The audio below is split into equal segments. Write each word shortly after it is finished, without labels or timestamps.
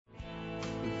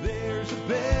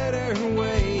better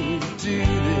way to do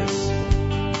this.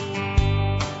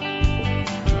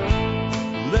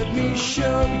 Let me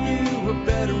show you a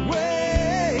better way.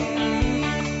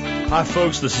 Hi,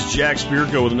 folks. This is Jack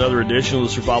Spirko with another edition of the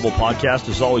Survival Podcast.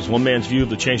 As always, one man's view of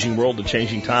the changing world, the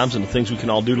changing times, and the things we can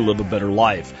all do to live a better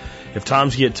life. If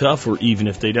times get tough, or even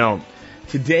if they don't.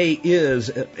 Today is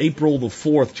April the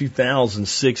 4th,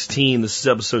 2016. This is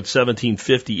episode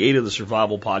 1758 of the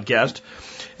Survival Podcast.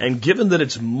 And given that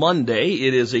it's Monday,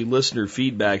 it is a listener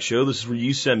feedback show. This is where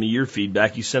you send me your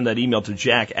feedback. You send that email to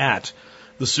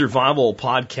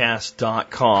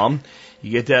jack@thesurvivalpodcast.com. You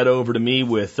get that over to me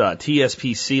with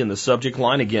TSPC in the subject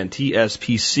line. Again,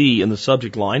 TSPC in the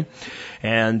subject line.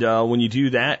 And when you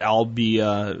do that, I'll be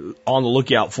on the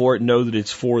lookout for it. Know that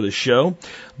it's for the show.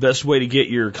 Best way to get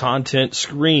your content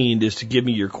screened is to give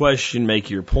me your question,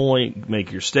 make your point,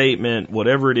 make your statement,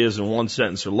 whatever it is in one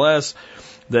sentence or less.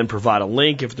 Then provide a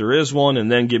link if there is one, and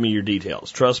then give me your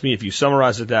details. Trust me, if you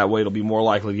summarize it that way, it'll be more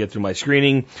likely to get through my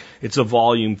screening. It's a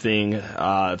volume thing.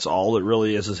 It's all it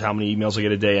really is how many emails I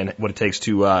get a day and what it takes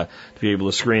to be able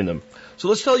to screen them. So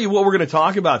let's tell you what we're going to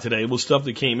talk about today with stuff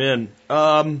that came in.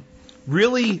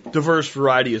 Really diverse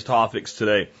variety of topics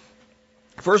today.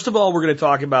 First of all, we're going to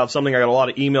talk about something I got a lot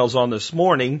of emails on this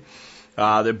morning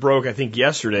that broke, I think,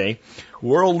 yesterday.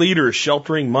 World leaders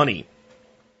sheltering money.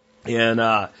 And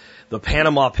the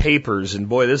Panama Papers, and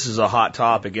boy, this is a hot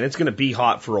topic, and it's going to be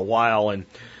hot for a while, and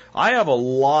I have a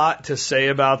lot to say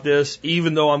about this,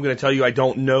 even though I'm going to tell you I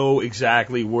don't know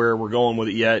exactly where we're going with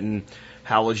it yet, and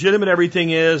how legitimate everything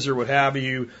is, or what have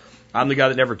you. I'm the guy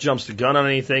that never jumps the gun on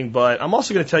anything, but I'm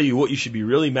also going to tell you what you should be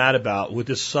really mad about with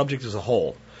this subject as a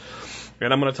whole.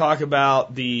 And I'm going to talk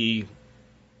about the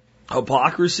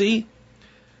hypocrisy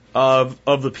of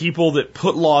the people that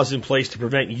put laws in place to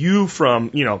prevent you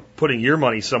from, putting your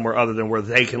money somewhere other than where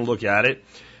they can look at it.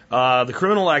 The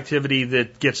criminal activity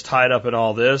that gets tied up in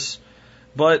all this.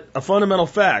 But a fundamental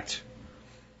fact,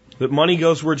 that money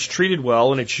goes where it's treated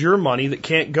well, and it's your money that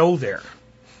can't go there.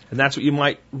 And that's what you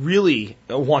might really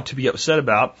want to be upset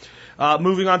about.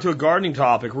 Moving on to a gardening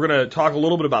topic, we're going to talk a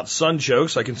little bit about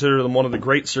sunchokes. I consider them one of the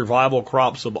great survival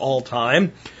crops of all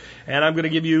time. And I'm going to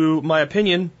give you my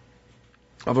opinion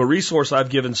of a resource I've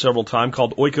given several times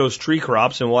called Oikos Tree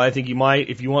Crops, and why I think you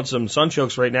might, if you want some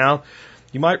sunchokes right now,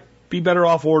 you might be better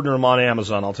off ordering them on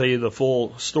Amazon. I'll tell you the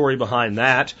full story behind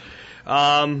that.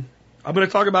 I'm going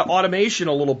to talk about automation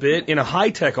a little bit in a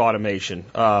high-tech automation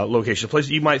location, a place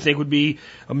that you might think would be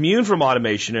immune from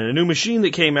automation, and a new machine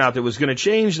that came out that was going to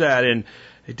change that, and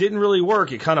it didn't really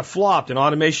work. It kind of flopped, and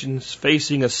automation's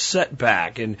facing a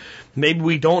setback, and maybe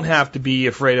we don't have to be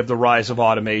afraid of the rise of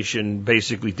automation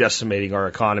basically decimating our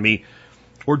economy,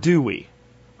 or do we?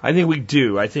 I think we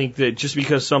do. I think that just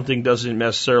because something doesn't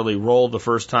necessarily roll the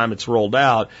first time it's rolled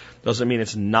out doesn't mean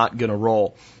it's not going to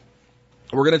roll.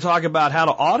 We're going to talk about how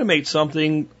to automate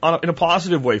something in a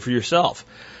positive way for yourself.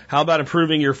 How about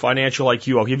improving your financial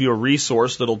IQ? I'll give you a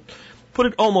resource that'll put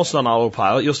it almost on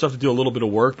autopilot. You'll still have to do a little bit of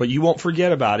work, but you won't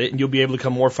forget about it, and you'll be able to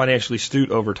become more financially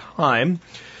astute over time.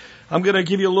 I'm going to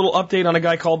give you a little update on a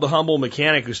guy called the Humble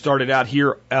Mechanic who started out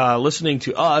here listening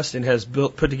to us and has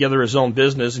put together his own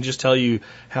business, and just tell you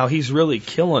how he's really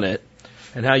killing it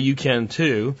and how you can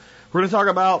too. We're going to talk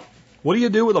about what do you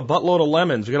do with a buttload of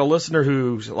lemons. We got a listener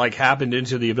who's happened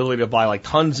into the ability to buy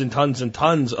tons and tons and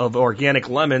tons of organic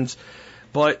lemons.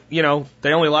 But, they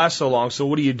only last so long, so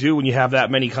what do you do when you have that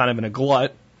many kind of in a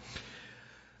glut?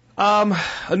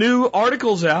 A new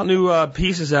article's out, new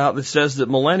piece is out that says that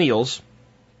millennials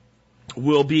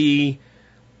will be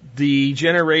the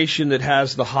generation that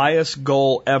has the highest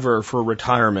goal ever for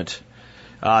retirement,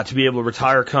 to be able to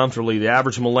retire comfortably. The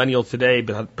average millennial today,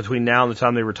 between now and the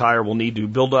time they retire, will need to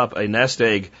build up a nest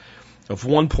egg of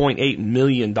 $1.8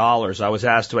 million. I was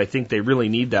asked, do I think they really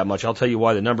need that much? I'll tell you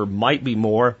why. The number might be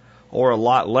more or a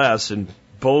lot less, and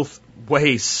both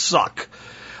ways suck.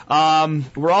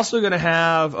 We're also going to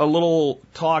have a little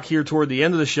talk here toward the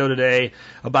end of the show today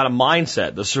about a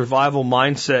mindset, the survival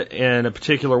mindset, in a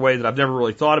particular way that I've never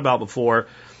really thought about before,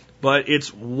 but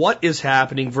it's what is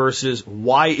happening versus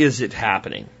why is it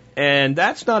happening. And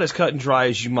that's not as cut and dry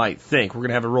as you might think. We're going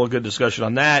to have a real good discussion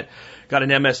on that. Got an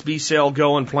MSB sale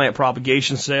going, plant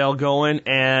propagation sale going,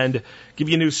 and give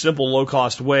you a new simple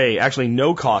low-cost way, actually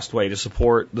no-cost way to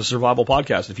support the Survival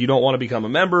Podcast. If you don't want to become a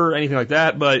member or anything like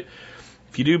that, but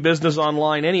if you do business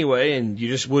online anyway and you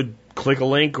just would click a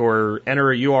link or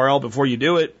enter a URL before you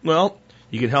do it, well,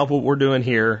 you can help what we're doing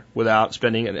here without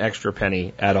spending an extra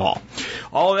penny at all.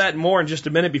 All of that and more in just a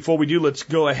minute. Before we do, let's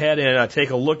go ahead and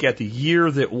take a look at the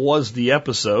year that was the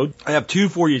episode. I have two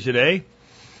for you today.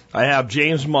 I have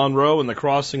James Monroe and the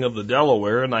crossing of the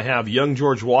Delaware, and I have young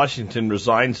George Washington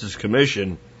resigns his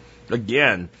commission.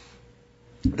 Again,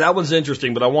 that one's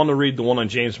interesting, but I want to read the one on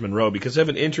James Monroe because I have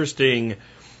an interesting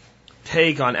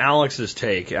take on Alex's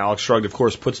take. Alex Shrugged, of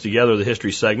course, puts together the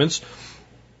history segments.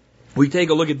 We take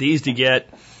a look at these to get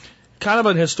kind of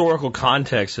an historical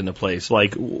context into place.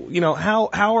 Like, you know,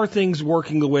 how are things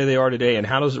working the way they are today, and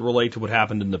how does it relate to what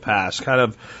happened in the past? Kind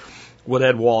of what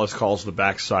Ed Wallace calls the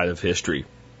backside of history.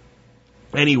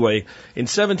 Anyway, in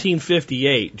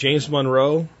 1758, James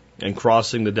Monroe and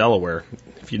crossing the Delaware.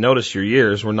 If you notice your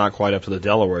years, we're not quite up to the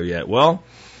Delaware yet. Well,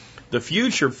 the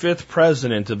future 5th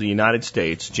president of the United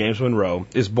States, James Monroe,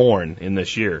 is born in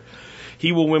this year.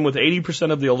 He will win with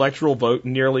 80% of the electoral vote,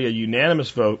 nearly a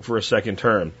unanimous vote for a second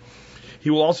term.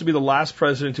 He will also be the last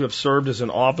president to have served as an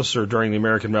officer during the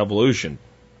American Revolution.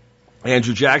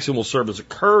 Andrew Jackson will serve as a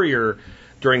courier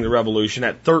during the Revolution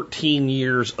at 13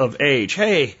 years of age.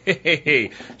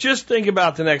 Hey, just think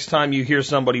about the next time you hear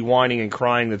somebody whining and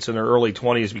crying that's in their early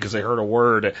 20s because they heard a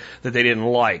word that they didn't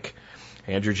like.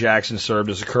 Andrew Jackson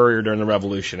served as a courier during the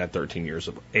Revolution at 13 years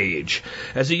of age.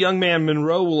 As a young man,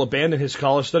 Monroe will abandon his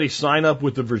college studies, sign up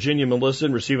with the Virginia militia,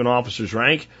 and receive an officer's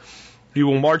rank. He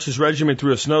will march his regiment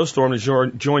through a snowstorm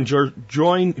to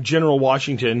join General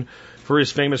Washington for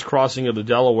his famous crossing of the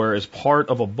Delaware as part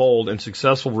of a bold and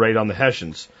successful raid on the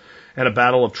Hessians and a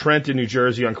battle of Trenton, New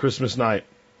Jersey on Christmas night.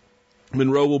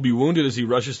 Monroe will be wounded as he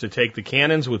rushes to take the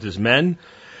cannons with his men.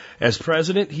 As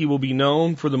president, he will be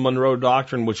known for the Monroe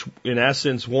Doctrine, which in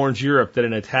essence warns Europe that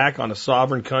an attack on a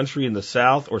sovereign country in the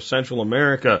South or Central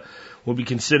America will be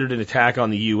considered an attack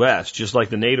on the U.S., just like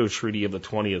the NATO treaty of the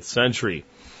 20th century.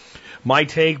 My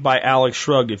take by Alex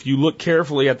Shrugged. If you look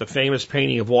carefully at the famous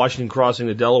painting of Washington crossing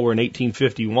the Delaware in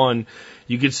 1851,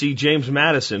 you could see James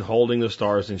Madison holding the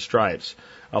Stars and Stripes,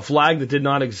 a flag that did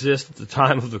not exist at the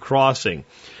time of the crossing.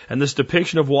 And this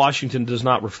depiction of Washington does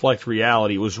not reflect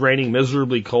reality. It was raining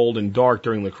miserably cold and dark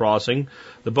during the crossing.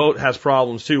 The boat has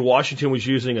problems too. Washington was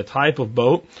using a type of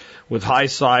boat with high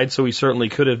sides, so he certainly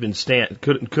could have been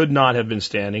could not have been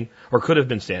standing, or could have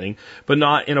been standing, but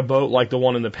not in a boat like the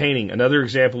one in the painting. Another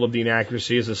example of the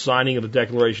inaccuracy is the signing of the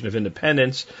Declaration of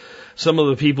Independence. Some of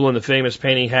the people in the famous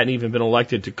painting hadn't even been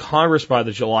elected to Congress by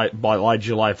July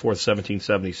 4th,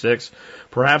 1776.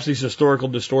 Perhaps these historical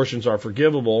distortions are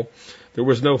forgivable. There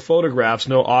was no photographs,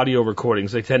 no audio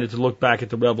recordings. They tended to look back at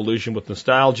the Revolution with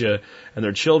nostalgia, and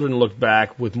their children looked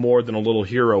back with more than a little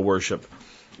hero worship.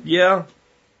 Yeah,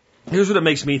 here's what it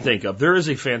makes me think of. There is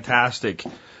a fantastic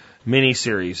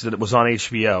miniseries that was on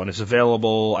HBO, and it's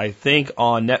available, I think,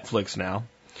 on Netflix now,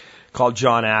 called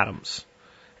John Adams.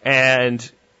 And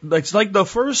it's like the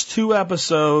first 2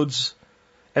 episodes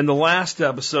and the last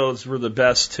episodes were the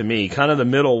best to me. Kind of the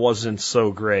middle wasn't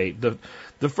so great.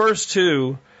 The first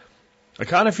 2, I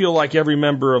kind of feel like every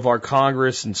member of our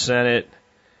Congress and Senate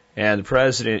and the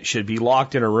president should be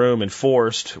locked in a room and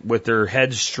forced with their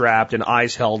heads strapped and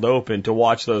eyes held open to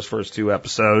watch those first 2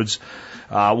 episodes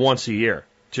once a year,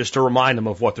 just to remind them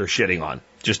of what they're shitting on,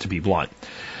 just to be blunt.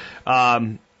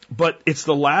 But it's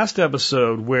the last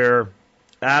episode where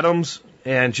Adams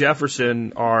and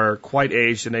Jefferson are quite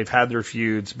aged and they've had their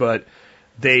feuds, but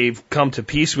they've come to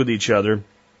peace with each other.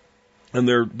 And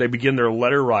they begin their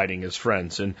letter writing as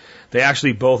friends, and they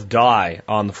actually both die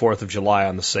on the 4th of July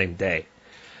on the same day.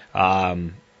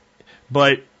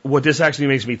 But what this actually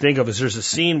makes me think of is there's a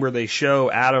scene where they show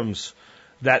Adams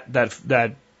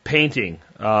that painting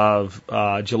of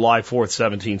July 4th,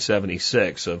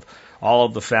 1776, of all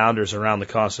of the founders around the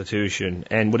Constitution,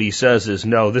 and what he says is,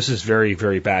 no, this is very,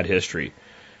 very bad history.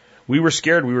 We were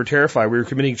scared, we were terrified, we were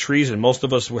committing treason. Most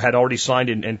of us had already signed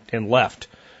and left.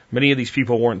 Many of these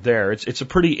people weren't there. It's a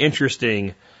pretty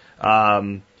interesting,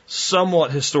 somewhat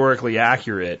historically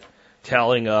accurate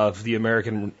telling of the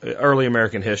early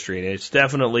American history. And it's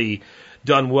definitely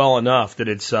done well enough that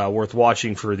it's worth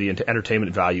watching for the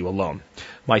entertainment value alone.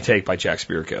 My take by Jack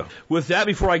Spirko. With that,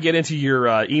 before I get into your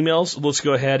emails, let's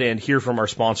go ahead and hear from our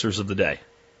sponsors of the day.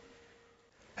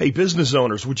 Hey, business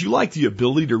owners, would you like the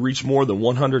ability to reach more than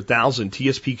 100,000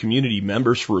 TSP community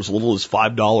members for as little as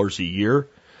 $5 a year?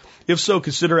 If so,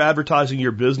 consider advertising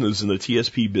your business in the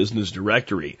TSP Business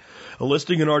Directory. A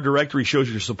listing in our directory shows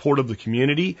your support of the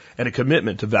community and a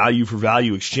commitment to value for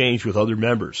value exchange with other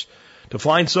members. To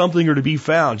find something or to be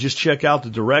found, just check out the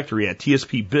directory at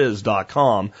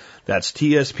tspbiz.com. That's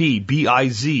tspbiz.com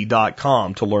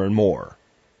to learn more.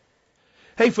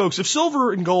 Hey folks, if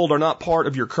silver and gold are not part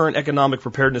of your current economic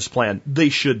preparedness plan, they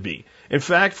should be. In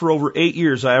fact, for over 8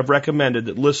 years, I have recommended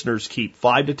that listeners keep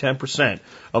 5 to 10%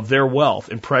 of their wealth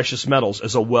in precious metals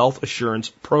as a wealth assurance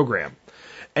program.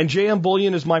 And JM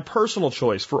Bullion is my personal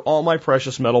choice for all my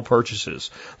precious metal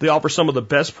purchases. They offer some of the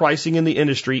best pricing in the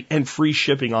industry and free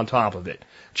shipping on top of it.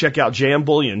 Check out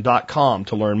jmbullion.com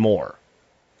to learn more.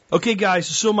 Okay, guys,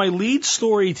 so my lead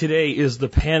story today is the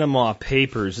Panama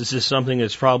Papers. This is something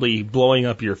that's probably blowing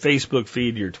up your Facebook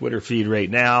feed, your Twitter feed right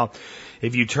now.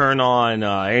 If you turn on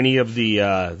any of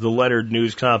the lettered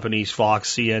news companies,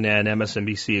 Fox, CNN,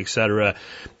 MSNBC, etc.,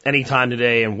 anytime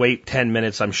today and wait 10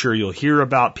 minutes, I'm sure you'll hear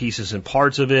about pieces and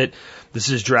parts of it. This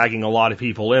is dragging a lot of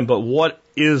people in. But what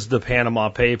is the Panama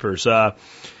Papers?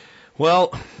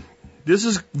 Well, this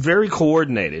is very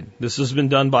coordinated. This has been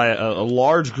done by a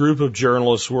large group of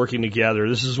journalists working together.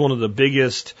 This is one of the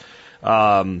biggest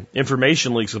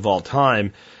information leaks of all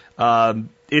time.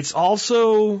 It's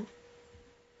also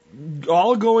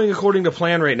all going according to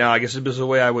plan right now, I guess is the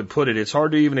way I would put it. It's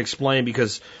hard to even explain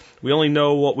because we only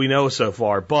know what we know so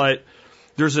far. But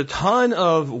there's a ton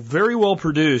of very well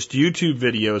produced YouTube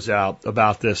videos out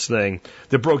about this thing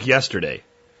that broke yesterday.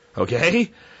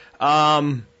 Okay?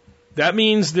 That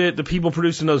means that the people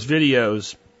producing those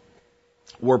videos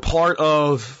were part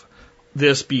of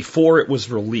this before it was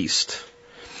released.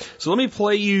 So let me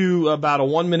play you about a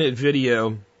 1-minute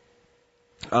video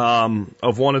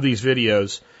of one of these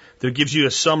videos that gives you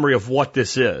a summary of what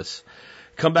this is.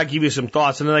 Come back, give you some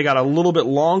thoughts, and then I got a little bit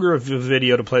longer of a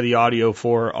video to play the audio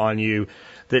for on you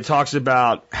that talks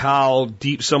about how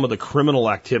deep some of the criminal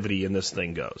activity in this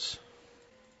thing goes.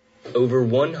 Over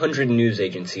 100 news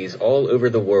agencies all over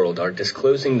the world are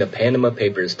disclosing the Panama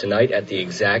Papers tonight at the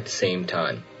exact same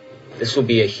time. This will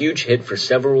be a huge hit for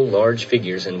several large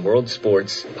figures in world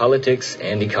sports, politics,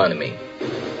 and economy.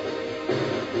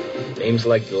 Names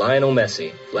like Lionel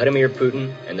Messi, Vladimir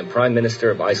Putin, and the Prime Minister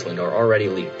of Iceland are already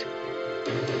leaked.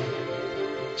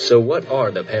 So what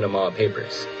are the Panama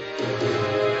Papers?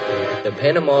 The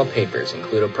Panama Papers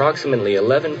include approximately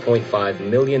 11.5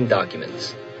 million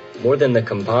documents, more than the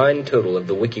combined total of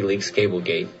the WikiLeaks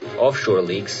Cablegate, offshore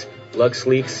leaks,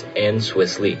 LuxLeaks, and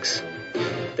Swiss leaks.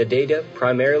 The data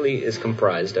primarily is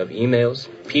comprised of emails,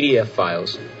 PDF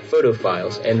files, photo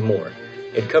files, and more.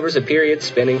 It covers a period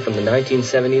spanning from the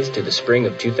 1970s to the spring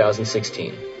of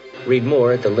 2016. Read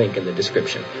more at the link in the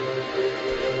description.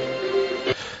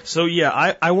 So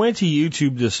yeah, I went to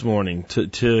YouTube this morning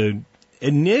to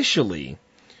initially,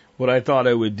 what I thought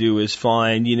I would do is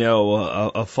find,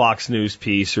 a Fox News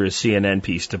piece or a CNN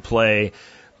piece to play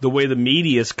the way the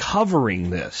media is covering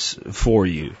this for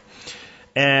you.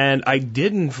 And I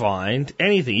didn't find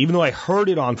anything, even though I heard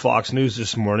it on Fox News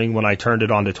this morning when I turned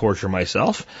it on to torture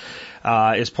myself.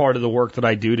 As part of the work that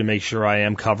I do to make sure I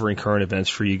am covering current events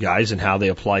for you guys and how they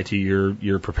apply to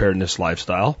your preparedness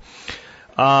lifestyle.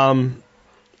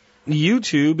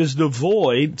 YouTube is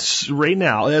devoid right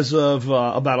now, as of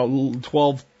about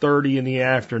 12:30 in the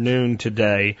afternoon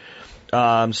today.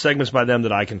 Segments by them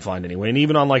that I can find anyway, and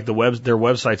even on like their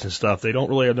websites and stuff, they're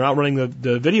not running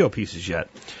the video pieces yet.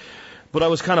 But I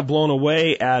was kind of blown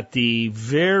away at the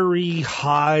very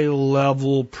high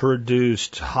level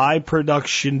produced, high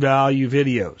production value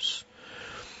videos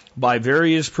by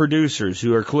various producers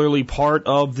who are clearly part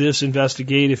of this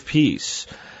investigative piece.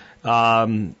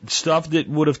 Stuff that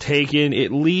would have taken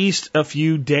at least a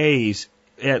few days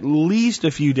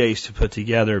to put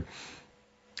together.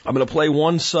 I'm going to play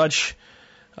one such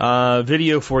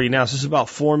video for you now. This is about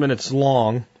 4 minutes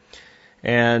long,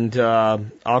 and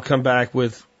I'll come back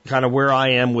with kind of where I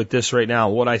am with this right now,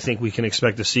 what I think we can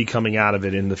expect to see coming out of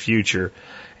it in the future.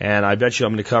 And I bet you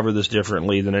I'm going to cover this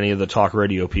differently than any of the talk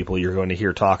radio people you're going to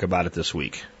hear talk about it this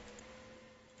week.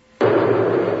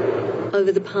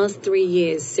 Over the past 3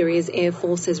 years, Syria's Air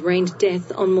Force has rained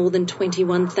death on more than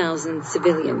 21,000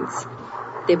 civilians.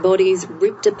 Their bodies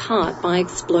ripped apart by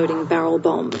exploding barrel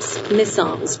bombs,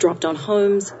 missiles dropped on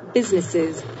homes,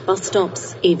 businesses, bus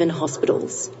stops, even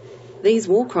hospitals. These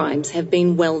war crimes have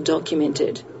been well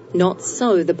documented. Not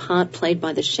so the part played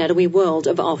by the shadowy world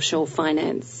of offshore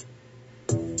finance.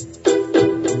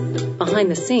 Behind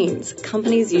the scenes,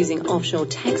 companies using offshore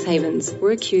tax havens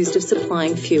were accused of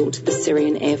supplying fuel to the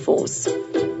Syrian Air Force.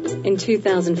 In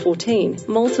 2014,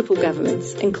 multiple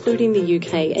governments, including the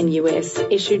UK and US,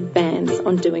 issued bans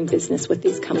on doing business with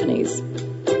these companies.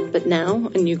 But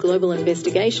now, a new global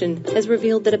investigation has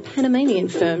revealed that a Panamanian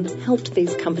firm helped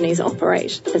these companies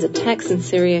operate as attacks in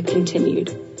Syria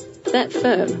continued. That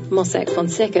firm, Mossack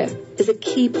Fonseca, is a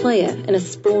key player in a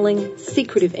sprawling,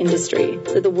 secretive industry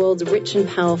that the world's rich and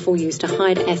powerful use to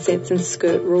hide assets and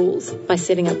skirt rules by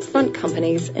setting up front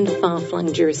companies in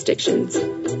far-flung jurisdictions.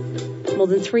 more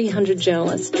than 300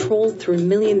 journalists trawled through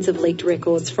millions of leaked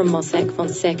records from Mossack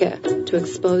Fonseca to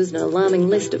expose an alarming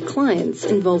list of clients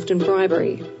involved in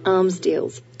bribery, arms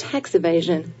deals, tax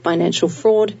evasion, financial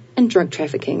fraud, and drug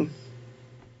trafficking.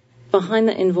 Behind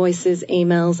the invoices,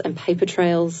 emails, and paper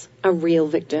trails are real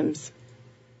victims.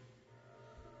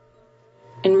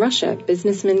 In Russia,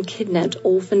 businessmen kidnapped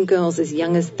orphan girls as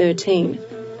young as 13,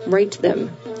 raped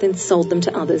them, then sold them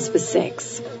to others for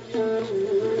sex.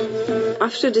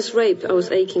 After this rape, I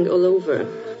was aching all over.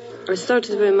 I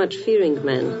started very much fearing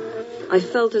men. I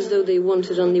felt as though they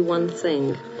wanted only one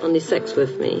thing, only sex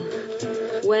with me.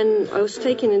 When I was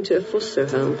taken into a foster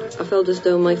home, I felt as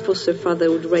though my foster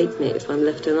father would rape me if I'm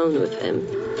left alone with him.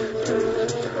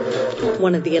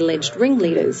 One of the alleged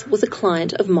ringleaders was a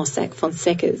client of Mossack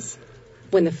Fonseca's.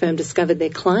 When the firm discovered their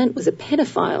client was a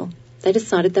pedophile, they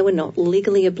decided they were not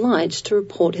legally obliged to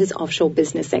report his offshore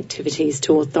business activities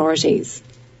to authorities.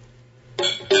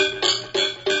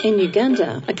 In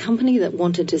Uganda, a company that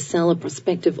wanted to sell a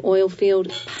prospective oil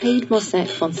field paid Mossack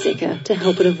Fonseca to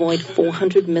help it avoid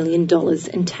 $400 million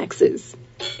in taxes.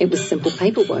 It was simple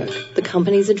paperwork. The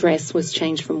company's address was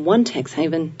changed from one tax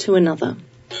haven to another.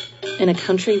 In a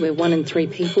country where 1 in 3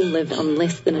 people live on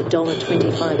less than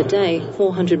 $1.25 a day,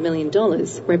 $400 million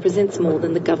represents more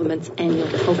than the government's annual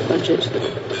health budget.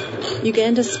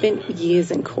 Uganda spent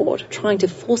years in court trying to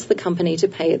force the company to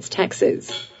pay its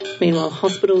taxes. Meanwhile,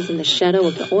 hospitals in the shadow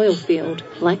of the oil field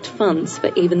lacked funds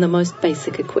for even the most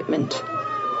basic equipment.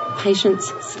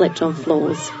 Patients slept on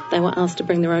floors. They were asked to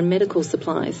bring their own medical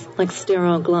supplies, like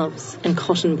sterile gloves and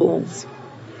cotton balls.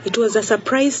 It was a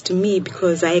surprise to me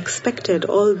because I expected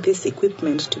all this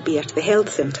equipment to be at the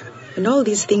health center. When all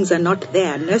these things are not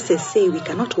there, nurses say we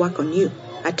cannot work on you.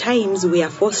 At times, we are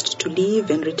forced to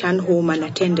leave and return home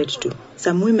unattended to.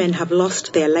 Some women have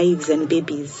lost their lives and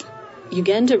babies.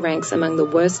 Uganda ranks among the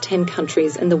worst 10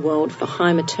 countries in the world for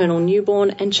high maternal, newborn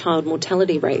and child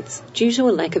mortality rates due to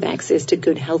a lack of access to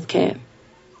good health care.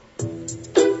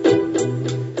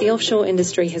 The offshore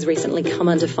industry has recently come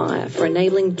under fire for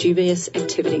enabling dubious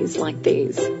activities like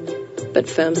these. But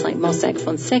firms like Mossack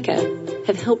Fonseca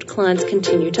have helped clients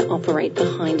continue to operate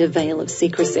behind a veil of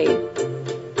secrecy.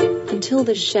 Until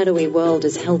this shadowy world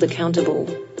is held accountable,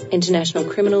 international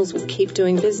criminals will keep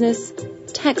doing business,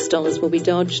 tax dollars will be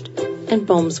dodged, and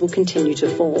bombs will continue to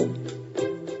fall.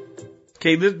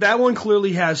 Okay, that one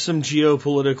clearly has some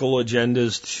geopolitical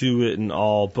agendas to it and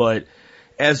all, but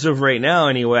as of right now,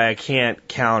 anyway, I can't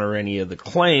counter any of the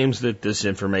claims that this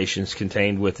information is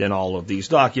contained within all of these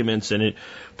documents, and it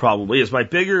probably is. My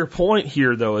bigger point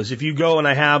here, though, is if you go, and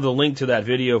I have the link to that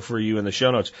video for you in the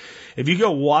show notes, if you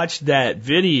go watch that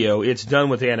video, it's done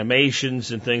with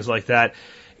animations and things like that.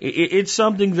 It's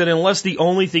something that unless the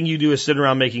only thing you do is sit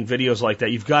around making videos like that,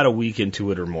 you've got a week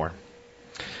into it or more.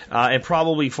 And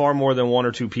probably far more than 1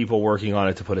 or 2 people working on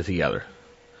it to put it together.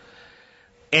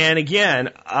 And again,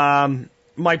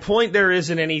 my point there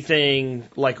isn't anything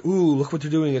like, ooh, look what they're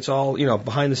doing. It's all,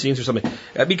 behind the scenes or something.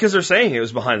 Because they're saying it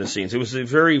was behind the scenes. It was a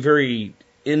very, very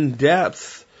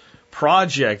in-depth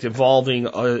project involving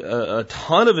a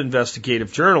ton of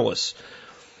investigative journalists.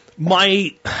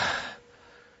 My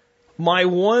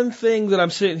one thing that I'm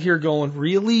sitting here going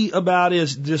really about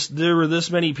is there were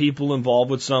this many people involved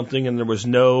with something and there was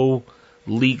no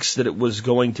leaks that it was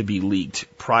going to be leaked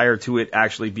prior to it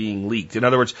actually being leaked. In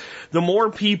other words, the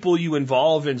more people you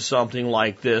involve in something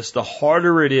like this, the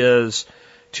harder it is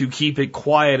to keep it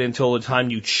quiet until the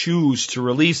time you choose to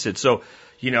release it. So,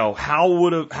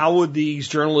 how would these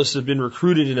journalists have been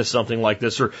recruited into something like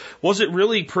this? Or was it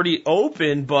really pretty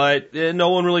open, but no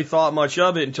one really thought much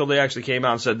of it until they actually came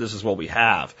out and said, this is what we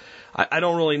have? I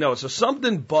don't really know. So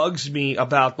something bugs me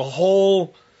about the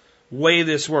whole way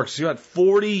this works. You got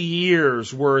 40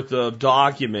 years worth of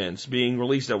documents being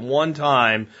released at one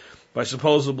time by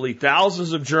supposedly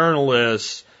thousands of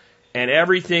journalists, and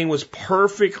everything was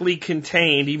perfectly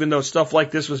contained, even though stuff like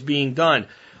this was being done.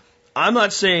 I'm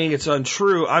not saying it's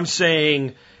untrue. I'm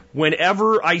saying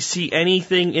whenever I see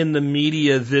anything in the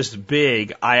media this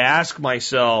big, I ask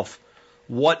myself,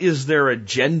 what is their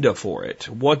agenda for it?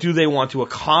 What do they want to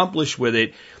accomplish with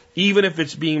it? Even if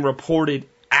it's being reported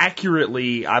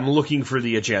accurately, I'm looking for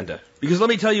the agenda. Because let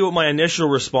me tell you what my initial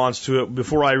response to it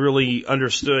before I really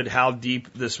understood how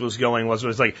deep this was going was. It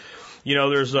was like,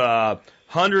 there's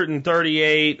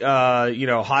 138,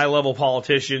 high-level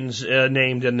politicians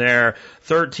named in there,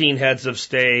 13 heads of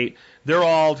state. They're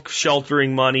all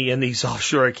sheltering money in these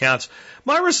offshore accounts.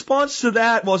 My response to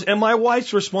that was, and my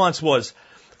wife's response was,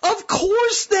 of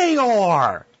course they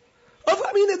are.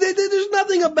 There's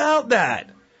nothing about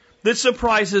that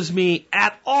surprises me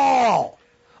at all.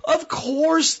 Of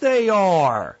course they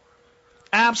are.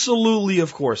 Absolutely,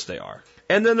 of course they are.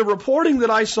 And then the reporting that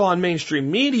I saw in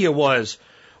mainstream media was,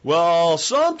 well,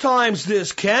 sometimes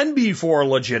this can be for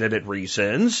legitimate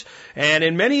reasons, and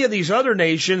in many of these other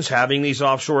nations, having these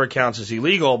offshore accounts is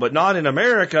illegal, but not in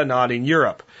America, not in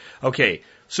Europe. Okay,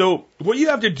 so what you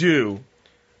have to do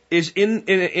is and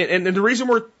the reason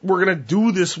we're going to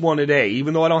do this one today,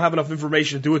 even though I don't have enough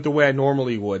information to do it the way I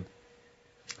normally would,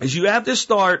 is you have to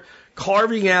start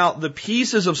carving out the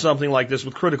pieces of something like this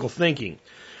with critical thinking.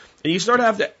 And you start to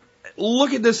have to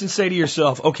look at this and say to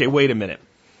yourself, okay, wait a minute.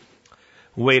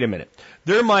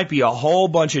 There might be a whole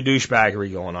bunch of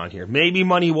douchebaggery going on here. Maybe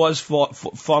money was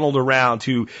funneled around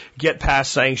to get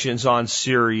past sanctions on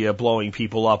Syria, blowing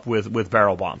people up with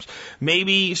barrel bombs.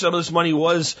 Maybe some of this money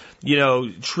was,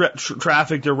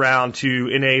 trafficked around to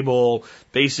enable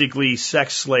basically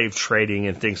sex slave trading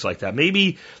and things like that.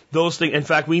 Maybe those things, in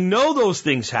fact, we know those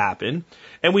things happen,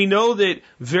 and we know that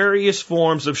various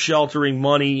forms of sheltering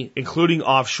money, including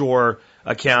offshore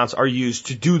accounts, are used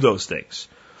to do those things.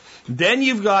 Then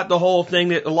you've got the whole thing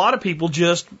that a lot of people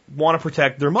just want to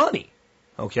protect their money,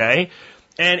 okay?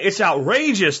 And it's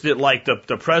outrageous that, like,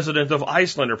 the president of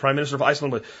Iceland or prime minister of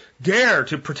Iceland would dare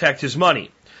to protect his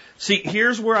money. See,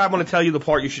 here's where I want to tell you the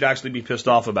part you should actually be pissed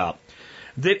off about.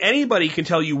 That anybody can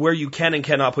tell you where you can and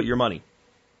cannot put your money.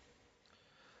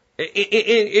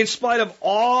 In spite of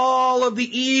all of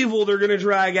the evil they're going to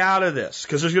drag out of this,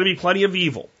 because there's going to be plenty of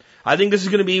evil. I think this is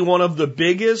going to be one of the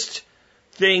biggest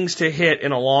things to hit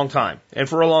in a long time, and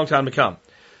for a long time to come.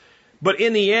 But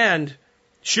in the end,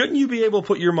 shouldn't you be able to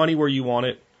put your money where you want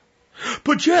it?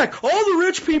 But Jack, all the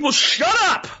rich people, shut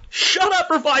up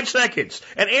for 5 seconds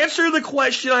and answer the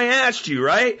question I asked you,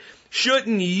 right?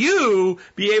 Shouldn't you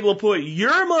be able to put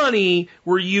your money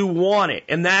where you want it?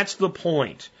 And that's the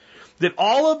point. That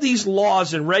all of these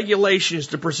laws and regulations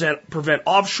to prevent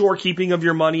offshore keeping of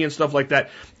your money and stuff like that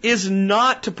is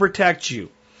not to protect you.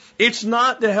 It's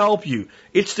not to help you.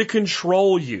 It's to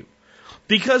control you.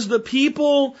 Because the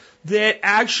people that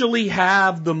actually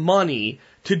have the money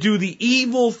to do the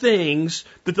evil things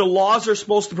that the laws are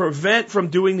supposed to prevent from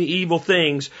doing the evil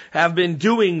things have been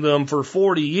doing them for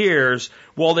 40 years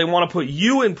while they want to put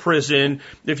you in prison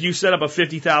if you set up a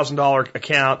 $50,000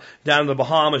 account down in the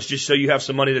Bahamas just so you have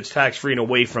some money that's tax-free and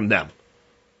away from them.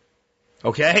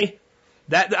 Okay?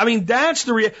 That's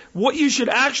what you should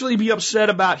actually be upset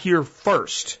about here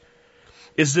first.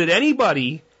 Is that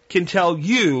anybody can tell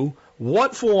you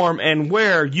what form and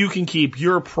where you can keep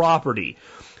your property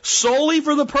solely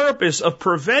for the purpose of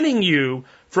preventing you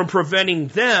from preventing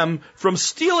them from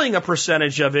stealing a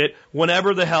percentage of it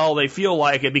whenever the hell they feel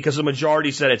like it because the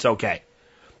majority said it's okay.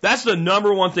 That's the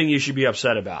number one thing you should be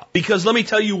upset about. Because let me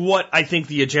tell you what I think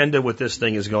the agenda with this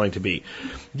thing is going to be.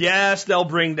 Yes, they'll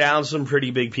bring down some pretty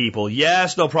big people.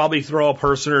 Yes, they'll probably throw a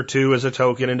person or two as a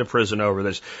token into prison over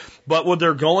this. But what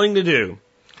they're going to do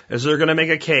is they're going to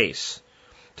make a case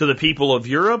to the people of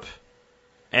Europe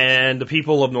and the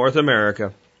people of North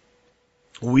America.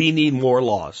 We need more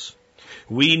laws.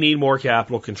 We need more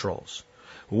capital controls.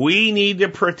 We need to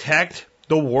protect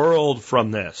the world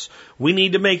from this. We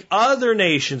need to make other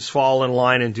nations fall in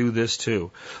line and do this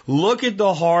too. Look at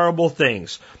the horrible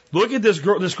things. Look at this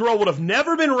girl. This girl would have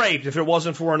never been raped if it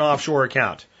wasn't for an offshore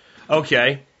account.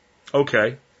 Okay.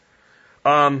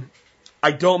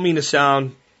 I don't mean to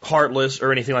sound heartless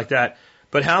or anything like that,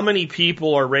 but how many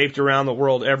people are raped around the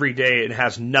world every day and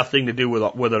has nothing to do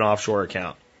with an offshore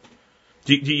account?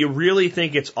 Do you really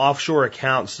think it's offshore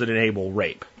accounts that enable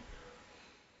rape?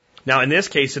 Now, in this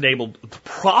case, enabled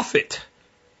profit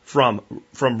from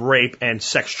rape and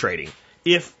sex trading,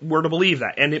 if we're to believe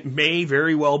that. And it may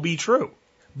very well be true.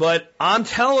 But I'm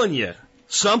telling you,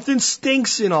 something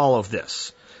stinks in all of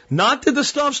this. Not that the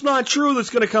stuff's not true that's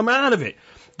going to come out of it.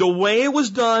 The way it was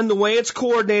done, the way it's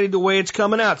coordinated, the way it's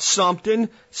coming out, something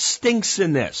stinks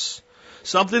in this.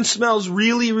 Something smells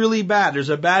really, really bad. There's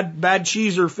a bad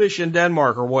cheese or fish in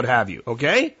Denmark or what have you,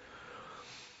 okay?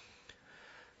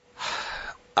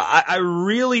 I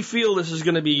really feel this is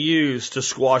going to be used to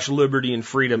squash liberty and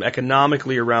freedom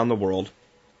economically around the world.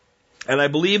 And I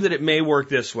believe that it may work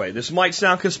this way. This might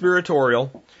sound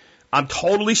conspiratorial. I'm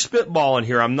totally spitballing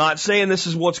here. I'm not saying this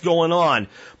is what's going on,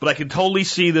 but I can totally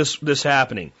see this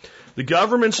happening. The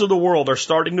governments of the world are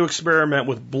starting to experiment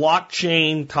with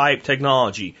blockchain-type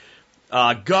technology,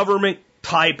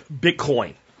 government-type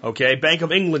Bitcoin, okay? Bank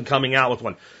of England coming out with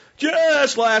one.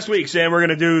 Just last week saying we're going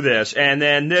to do this, and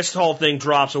then this whole thing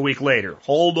drops a week later.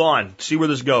 Hold on, see where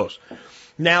this goes.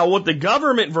 Now, what the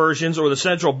government versions or the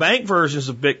central bank versions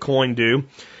of Bitcoin do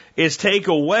is take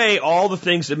away all the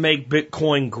things that make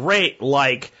Bitcoin great,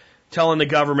 like telling the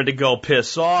government to go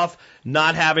piss off,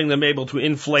 not having them able to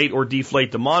inflate or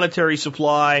deflate the monetary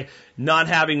supply, not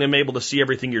having them able to see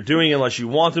everything you're doing unless you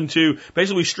want them to.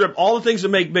 Basically, we strip all the things that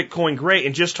make Bitcoin great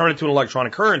and just turn it to an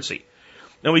electronic currency.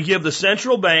 And we give the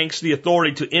central banks the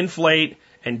authority to inflate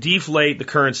and deflate the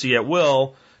currency at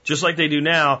will, just like they do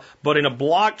now, but in a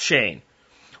blockchain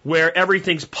where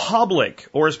everything's public,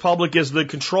 or as public as the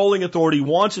controlling authority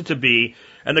wants it to be.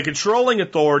 And the controlling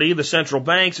authority, the central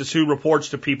banks, is who reports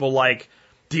to people like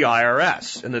the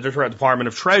IRS and the Department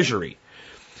of Treasury.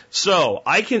 So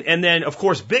and then of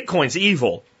course Bitcoin's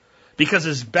evil, because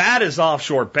as bad as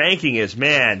offshore banking is,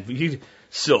 man,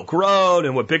 Silk Road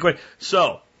and what Bitcoin.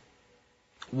 So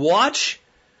watch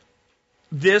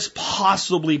this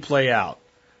possibly play out.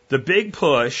 The big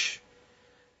push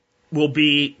will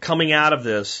be coming out of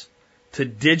this to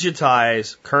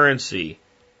digitize currency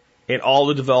in all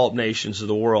the developed nations of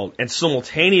the world, and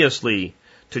simultaneously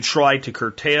to try to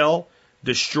curtail,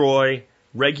 destroy,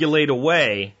 regulate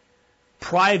away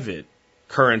private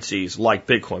currencies like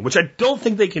Bitcoin, which I don't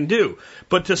think they can do,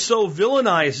 but to so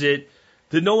villainize it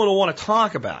that no one will want to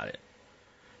talk about it,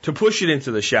 to push it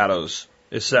into the shadows,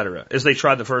 etc., as they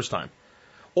tried the first time.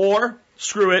 Or,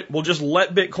 screw it, we'll just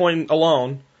let Bitcoin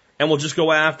alone, and we'll just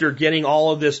go after getting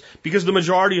all of this, because the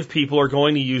majority of people are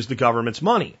going to use the government's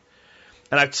money.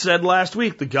 And I said last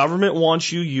week, the government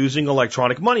wants you using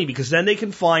electronic money, because then they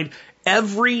can find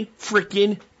every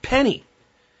freaking penny.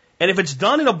 And if it's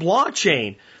done in a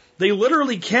blockchain, they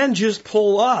literally can just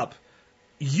pull up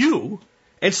you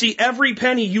and see every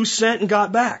penny you sent and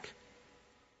got back.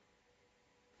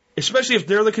 Especially if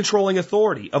they're the controlling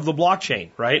authority of the blockchain,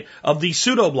 right? Of the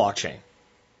pseudo-blockchain.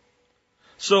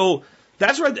 So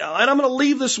that's right. And I'm going to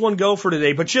leave this one go for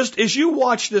today. But just as you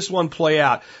watch this one play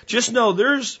out, just know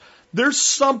there's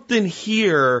something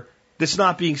here that's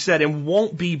not being said and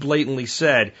won't be blatantly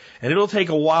said. And it'll take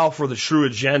a while for the true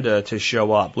agenda to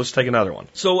show up. Let's take another one.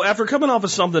 So after coming off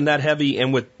of something that heavy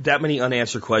and with that many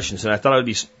unanswered questions, and I thought it would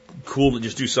be cool to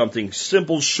just do something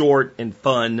simple, short, and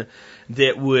fun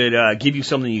that would give you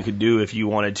something you could do if you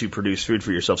wanted to produce food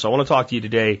for yourself. So I want to talk to you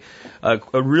today, a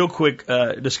real quick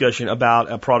discussion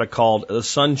about a product called the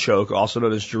sunchoke, also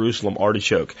known as Jerusalem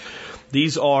artichoke.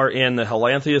 These are in the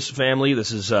Helanthius family.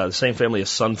 This is the same family as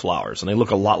sunflowers, and they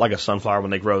look a lot like a sunflower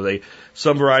when they grow.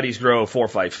 Some varieties grow 4 or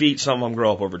 5 feet. Some of them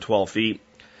grow up over 12 feet.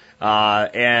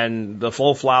 And the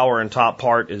full flower and top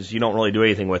part is you don't really do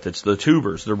anything with. It's the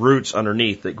tubers, the roots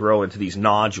underneath that grow into these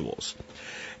nodules.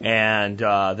 And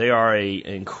they are an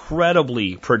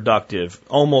incredibly productive,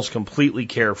 almost completely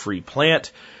carefree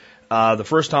plant. The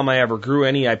first time I ever grew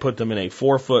any, I put them in a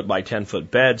 4-foot by 10-foot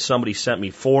bed. Somebody sent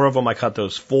me 4 of them. I cut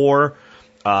those 4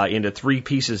 into 3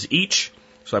 pieces each.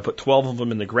 So I put 12 of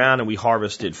them in the ground, and we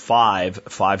harvested 5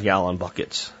 5-gallon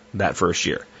buckets that first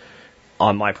year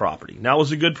on my property. Now, it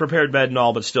was a good prepared bed and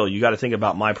all, but still, you got to think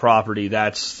about my property.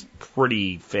 That's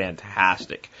pretty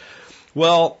fantastic.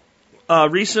 Well,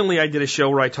 recently I did a show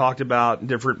where I talked about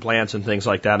different plants and things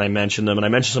like that, and I mentioned them, and I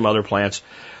mentioned some other plants.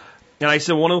 And I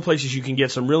said one of the places you can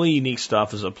get some really unique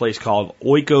stuff is a place called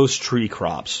Oikos Tree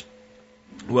Crops.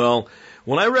 Well,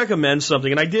 when I recommend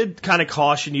something, and I did kind of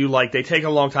caution you, like they take a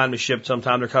long time to ship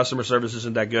sometimes, their customer service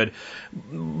isn't that good,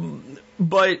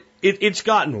 but it's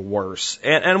gotten worse.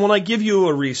 And when I give you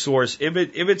a resource, if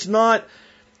it's not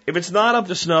up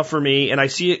to snuff for me and I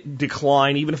see it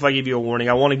decline, even if I give you a warning,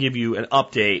 I want to give you an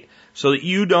update so that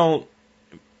you don't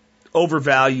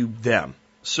overvalue them.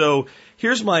 So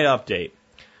here's my update.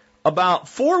 About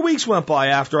 4 weeks went by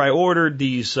after I ordered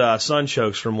these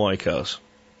sunchokes from Oikos.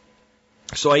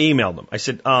 So I emailed them. I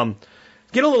said,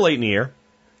 get a little late in the year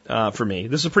for me.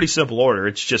 This is a pretty simple order.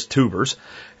 It's just tubers.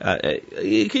 Can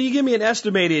you give me an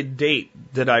estimated date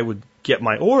that I would get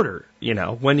my order? You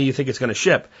know, when do you think it's going to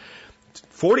ship?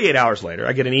 48 hours later,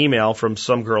 I get an email from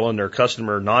some girl in their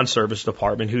customer non-service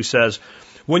department who says,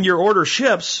 when your order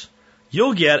ships,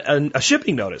 you'll get a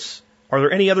shipping notice. Are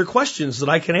there any other questions that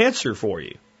I can answer for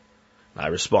you? I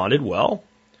responded, well,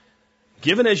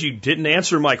 given as you didn't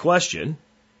answer my question,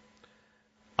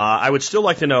 I would still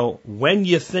like to know when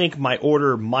you think my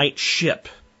order might ship.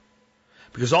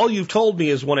 Because all you've told me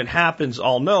is when it happens,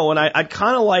 I'll know. And I'd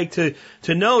kind of like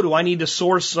to know, do I need to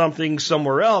source something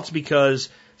somewhere else because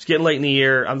it's getting late in the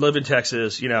year, I live in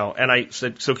Texas, you know. And I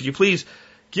said, so could you please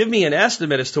give me an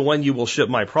estimate as to when you will ship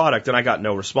my product? And I got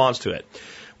no response to it.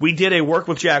 We did a Work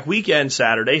with Jack weekend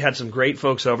Saturday, had some great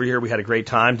folks over here. We had a great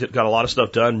time, got a lot of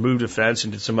stuff done, moved a fence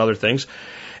and did some other things.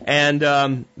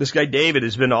 And this guy David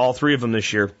has been to all 3 of them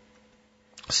this year,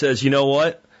 says, you know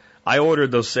what? I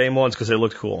ordered those same ones because they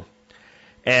looked cool.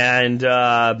 And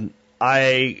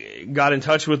I got in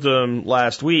touch with them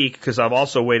last week because I've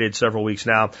also waited several weeks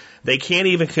now. They can't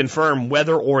even confirm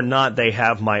whether or not they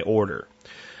have my order.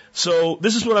 So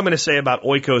this is what I'm going to say about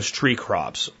Oikos tree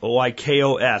crops.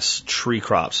 Oikos tree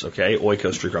crops. Okay,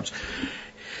 Oikos tree crops.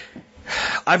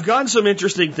 I've gotten some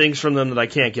interesting things from them that I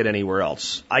can't get anywhere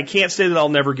else. I can't say that I'll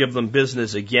never give them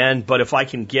business again, but if I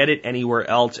can get it anywhere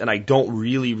else and I don't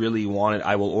really, really want it,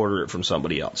 I will order it from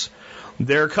somebody else.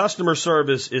 Their customer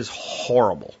service is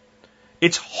horrible.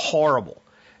 It's horrible.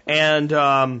 And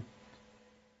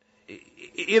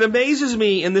it amazes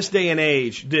me in this day and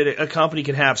age that a company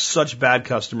can have such bad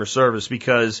customer service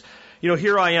because, you know,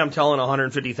 here I am telling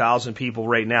 150,000 people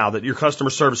right now that your customer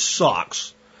service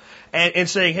sucks. And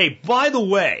saying, hey, by the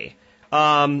way,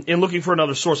 in looking for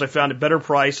another source, I found a better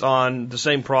price on the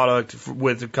same product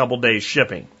with a couple days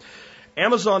shipping.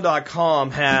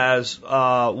 Amazon.com has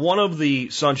one of the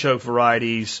sunchoke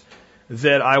varieties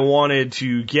that I wanted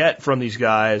to get from these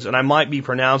guys, and I might be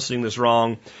pronouncing this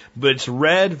wrong, but it's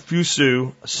red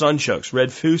fusu sunchokes, red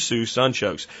fusu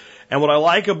sunchokes. And what I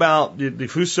like about the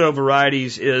Fuso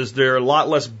varieties is they're a lot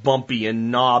less bumpy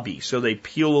and knobby, so they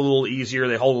peel a little easier,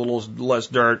 they hold a little less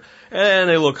dirt, and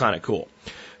they look kind of cool.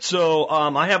 So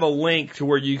I have a link to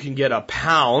where you can get a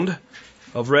pound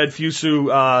of red Fuso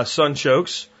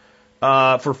sunchokes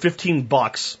for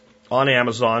 $15 on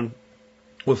Amazon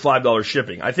with $5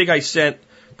 shipping. I think I sent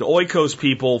the Oikos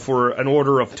people for an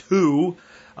order of 2,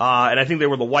 and I think they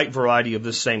were the white variety of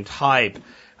this same type,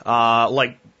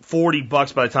 like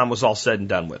 $40 by the time it was all said and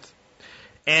done with.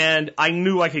 And I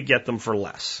knew I could get them for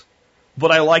less.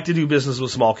 But I like to do business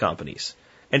with small companies.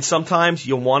 And sometimes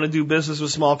you want to do business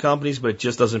with small companies, but it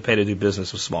just doesn't pay to do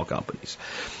business with small companies.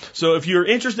 So if you're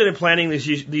interested in planting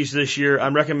these this year,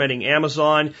 I'm recommending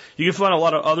Amazon. You can find a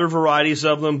lot of other varieties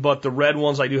of them, but the red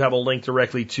ones I do have a link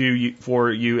directly to you,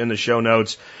 for you in the show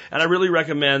notes. And I really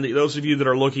recommend that those of you that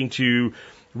are looking to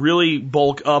really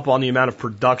bulk up on the amount of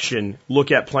production,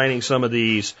 look at planting some of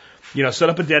these. You know, set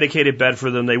up a dedicated bed for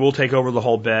them. They will take over the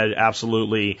whole bed,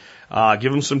 absolutely.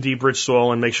 Give them some deep, rich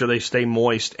soil and make sure they stay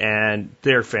moist, and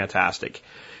they're fantastic.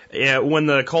 When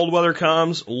the cold weather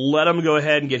comes, let them go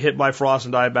ahead and get hit by frost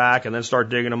and die back, and then start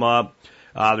digging them up.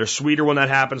 They're sweeter when that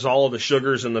happens. All of the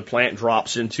sugars in the plant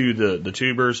drops into the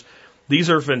tubers. These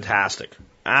are fantastic.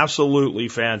 Absolutely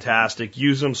fantastic.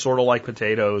 Use them sort of like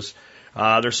potatoes.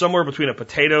 They're somewhere between a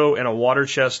potato and a water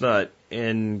chestnut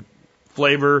in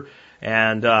flavor,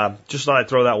 and just thought I'd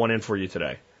throw that one in for you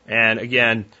today. And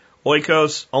again,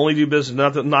 Oikos, only do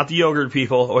business, not the yogurt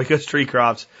people, Oikos tree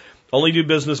crops, only do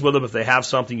business with them if they have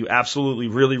something you absolutely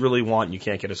really, really want and you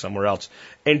can't get it somewhere else.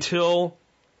 Until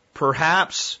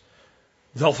perhaps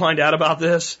they'll find out about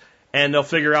this and they'll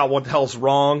figure out what the hell's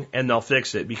wrong and they'll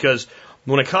fix it. Because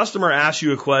when a customer asks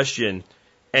you a question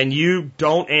and you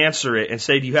don't answer it and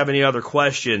say, do you have any other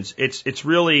questions, it's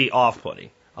really off-putting.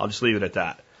 I'll just leave it at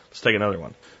that. Let's take another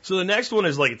one. So the next one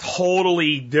is like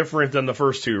totally different than the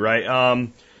first two, right?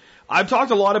 I've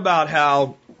talked a lot about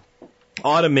how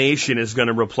automation is going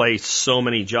to replace so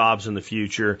many jobs in the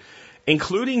future,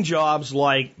 including jobs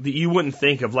like that you wouldn't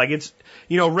think of. Like it's,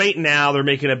 you know, right now they're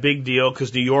making a big deal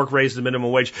because New York raised the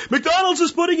minimum wage. McDonald's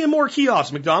is putting in more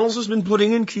kiosks. McDonald's has been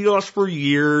putting in kiosks for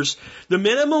years. The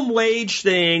minimum wage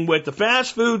thing with the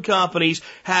fast food companies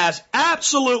has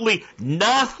absolutely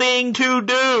nothing to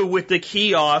do with the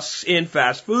kiosks in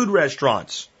fast food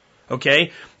restaurants.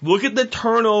 Okay? Look at the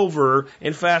turnover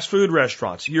in fast food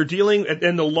restaurants. You're dealing,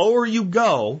 and the lower you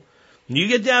go, you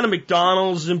get down to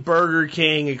McDonald's and Burger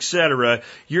King, etc.,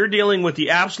 you're dealing with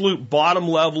the absolute bottom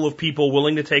level of people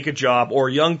willing to take a job or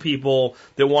young people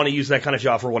that want to use that kind of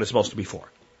job for what it's supposed to be for.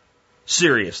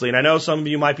 Seriously. And I know some of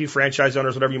you might be franchise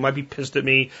owners, whatever, you might be pissed at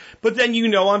me, but then you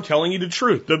know I'm telling you the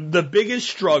truth. The biggest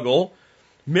struggle,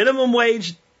 minimum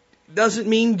wage doesn't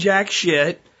mean jack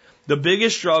shit. The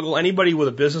biggest struggle anybody with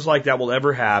a business like that will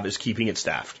ever have is keeping it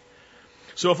staffed.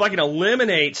 So if I can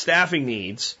eliminate staffing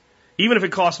needs, even if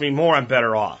it costs me more, I'm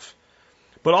better off.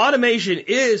 But automation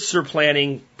is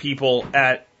supplanting people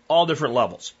at all different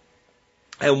levels.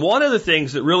 And one of the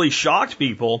things that really shocked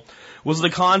people was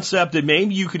the concept that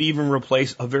maybe you could even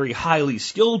replace a very highly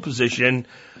skilled position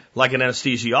like an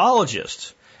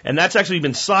anesthesiologist. And that's actually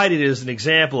been cited as an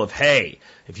example of, hey,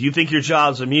 if you think your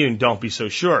job's immune, don't be so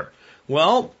sure.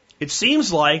 Well, it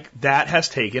seems like that has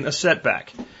taken a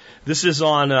setback. This is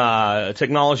on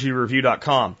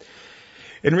technologyreview.com.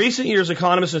 In recent years,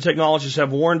 economists and technologists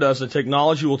have warned us that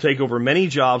technology will take over many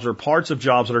jobs or parts of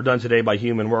jobs that are done today by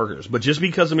human workers. But just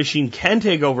because a machine can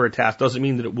take over a task doesn't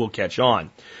mean that it will catch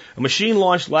on. A machine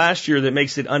launched last year that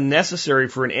makes it unnecessary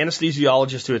for an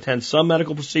anesthesiologist to attend some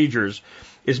medical procedures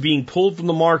is being pulled from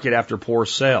the market after poor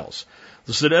sales.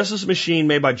 The senescence machine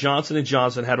made by Johnson &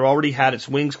 Johnson had already had its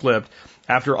wings clipped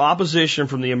after opposition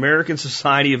from the American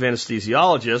Society of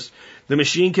Anesthesiologists. The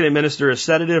machine can administer a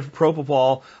sedative,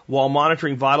 propofol, while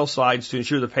monitoring vital signs to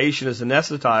ensure the patient is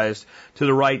anesthetized to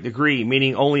the right degree,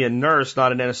 meaning only a nurse,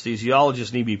 not an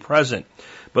anesthesiologist, need be present.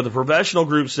 But the professional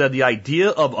group said the idea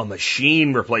of a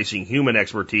machine replacing human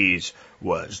expertise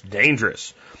was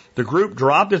dangerous. The group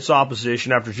dropped its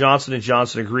opposition after Johnson &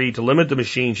 Johnson agreed to limit the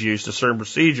machine's use to certain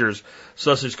procedures,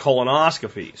 such as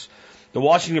colonoscopies. The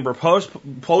Washington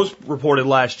Post reported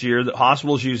last year that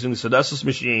hospitals using the senescence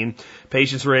machine,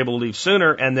 patients were able to leave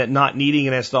sooner, and that not needing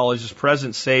an anesthesiologist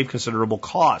present saved considerable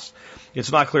costs.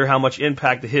 It's not clear how much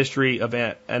impact the history of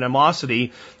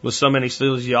animosity with some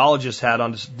anesthesiologists had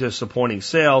on disappointing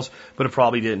sales, but it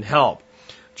probably didn't help.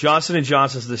 Johnson &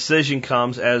 Johnson's decision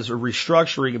comes as a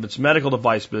restructuring of its medical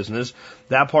device business.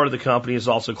 That part of the company is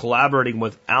also collaborating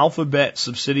with Alphabet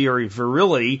subsidiary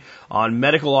Virility on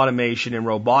medical automation and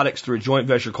robotics through a joint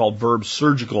venture called Verb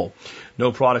Surgical.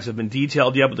 No products have been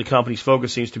detailed yet, but the company's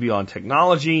focus seems to be on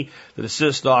technology that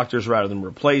assists doctors rather than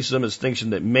replace them, a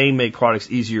distinction that may make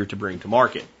products easier to bring to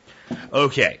market.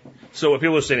 Okay, so what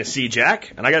people are saying is, see,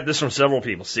 Jack, and I got this from several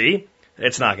people, see,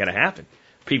 it's not going to happen.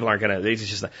 People aren't going to, it's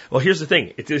just not. Well, here's the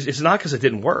thing. It's not because it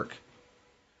didn't work.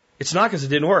 It's not because it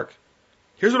didn't work.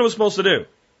 Here's what it was supposed to do.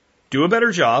 Do a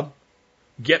better job,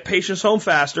 get patients home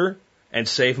faster, and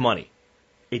save money.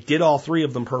 It did all three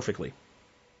of them perfectly.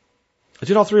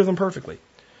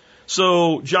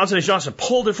 So Johnson & Johnson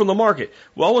pulled it from the market.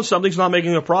 Well, when something's not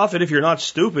making a profit, if you're not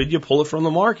stupid, you pull it from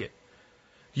the market.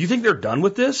 You think they're done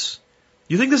with this?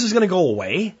 You think this is going to go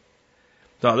away?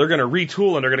 No, they're going to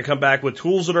retool and they're going to come back with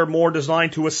tools that are more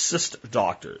designed to assist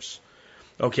doctors.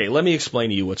 Okay, let me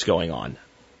explain to you what's going on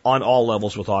all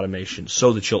levels with automation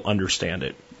so that you'll understand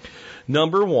it.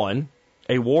 Number one,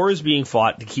 a war is being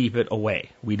fought to keep it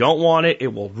away. We don't want it.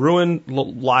 It will ruin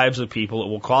lives of people. It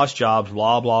will cost jobs,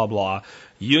 blah, blah, blah.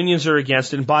 Unions are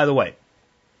against it. And by the way,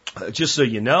 just so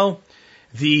you know,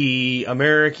 the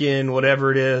American,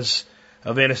 whatever it is,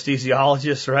 of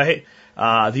anesthesiologists, right?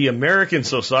 The American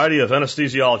Society of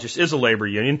Anesthesiologists is a labor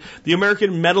union. The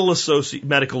American Medical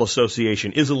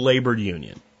Association is a labor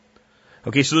union.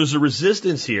 Okay, so there's a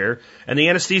resistance here, and the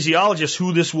anesthesiologists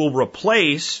who this will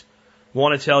replace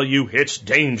want to tell you it's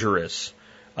dangerous.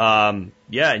 Yeah,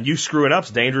 and you screwing up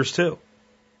is dangerous too.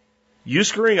 You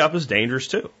screwing up is dangerous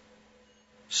too.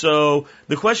 So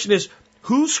the question is,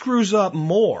 who screws up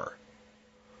more?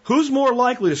 Who's more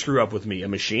likely to screw up with me, a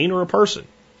machine or a person?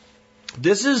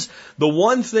 This is the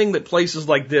one thing that places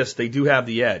like this, they do have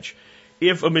the edge.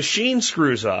 If a machine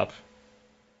screws up,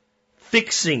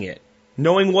 fixing it,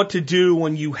 knowing what to do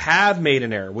when you have made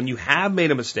an error, when you have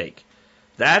made a mistake,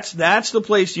 that's the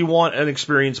place you want an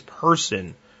experienced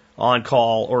person on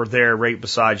call or there right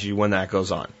beside you when that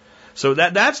goes on. So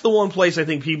that's the one place I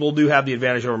think people do have the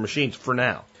advantage over machines for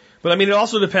now. But I mean, it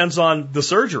also depends on the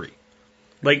surgery.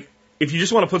 Like, if you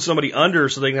just want to put somebody under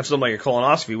so they can have something like a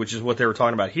colonoscopy, which is what they were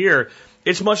talking about here,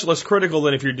 it's much less critical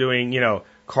than if you're doing,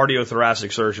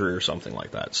 cardiothoracic surgery or something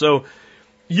like that. So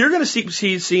you're going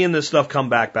to seeing this stuff come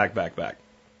back.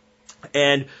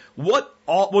 And what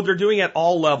they're doing at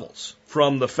all levels,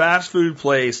 from the fast food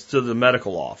place to the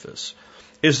medical office,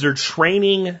 is they're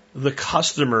training the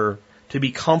customer to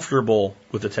be comfortable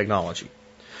with the technology.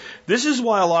 This is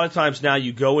why a lot of times now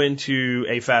you go into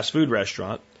a fast food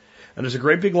restaurant, and there's a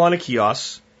great big line of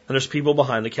kiosks, and there's people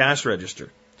behind the cash register.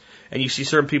 And you see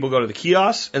certain people go to the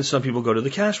kiosks, and some people go to the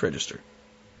cash register.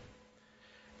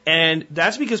 And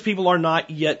that's because people are not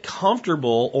yet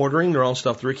comfortable ordering their own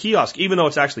stuff through a kiosk, even though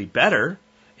it's actually better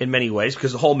in many ways,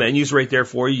 because the whole menu's right there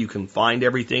for you. You can find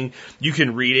everything. You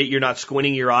can read it. You're not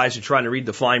squinting your eyes and trying to read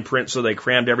the fine print, so they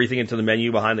crammed everything into the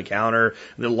menu behind the counter.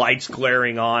 The light's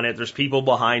glaring on it. There's people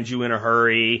behind you in a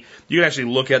hurry. You can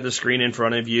actually look at the screen in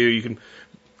front of you. You can...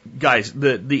 Guys,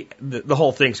 the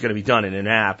whole thing's going to be done in an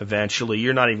app eventually.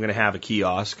 You're not even going to have a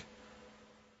kiosk.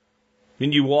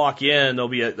 When you walk in, there'll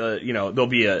be a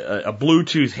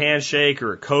Bluetooth handshake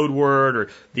or a code word, or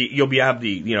you'll have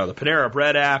the Panera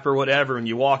Bread app or whatever. And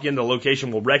you walk in, the location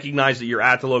will recognize that you're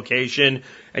at the location,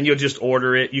 and you'll just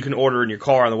order it. You can order in your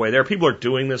car on the way there. People are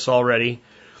doing this already,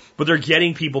 but they're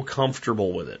getting people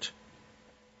comfortable with it.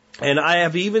 And I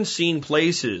have even seen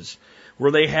places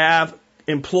where they have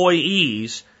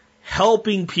employees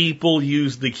helping people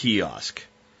use the kiosk,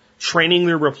 training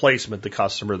their replacement, the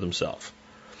customer themselves.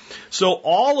 So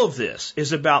all of this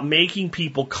is about making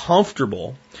people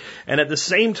comfortable, and at the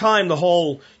same time, the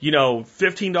whole,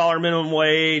 $15 minimum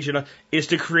wage is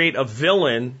to create a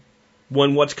villain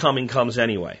when what's coming comes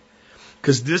anyway.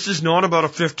 Because this is not about a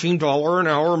 $15 an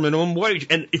hour minimum wage.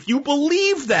 And if you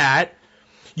believe that,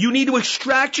 You need to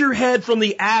extract your head from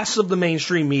the ass of the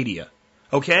mainstream media.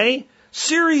 Okay?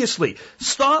 Seriously.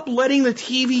 Stop letting the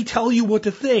TV tell you what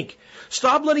to think.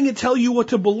 Stop letting it tell you what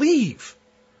to believe.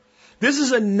 This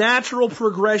is a natural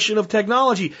progression of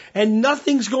technology, and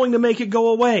nothing's going to make it go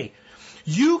away.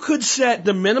 You could set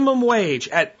the minimum wage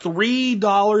at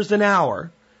 $3 an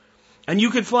hour, and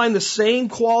you could find the same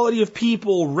quality of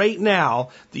people right now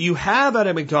that you have at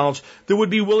a McDonald's that would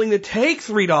be willing to take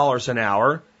 $3 an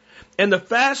hour, and the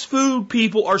fast food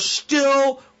people are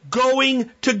still going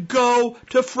to go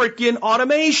to frickin'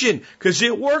 automation because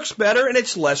it works better and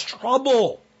it's less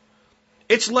trouble.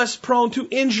 It's less prone to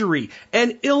injury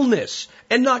and illness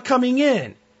and not coming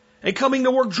in and coming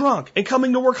to work drunk and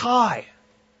coming to work high.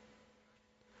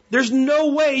 There's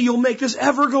no way you'll make this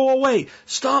ever go away.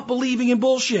 Stop believing in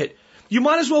bullshit. You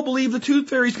might as well believe the tooth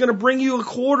fairy's going to bring you a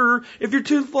quarter if your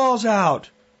tooth falls out.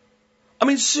 I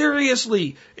mean,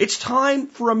 seriously, it's time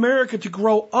for America to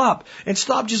grow up and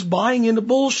stop just buying into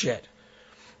bullshit.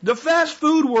 The fast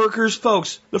food workers,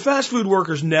 folks, the fast food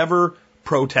workers never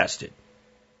protested.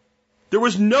 There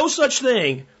was no such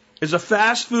thing as a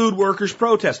fast food workers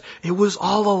protest. It was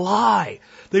all a lie.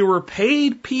 They were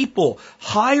paid people,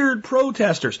 hired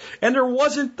protesters, and there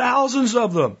wasn't thousands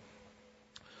of them.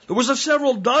 There was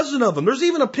several dozen of them. There's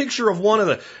even a picture of one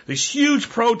of these huge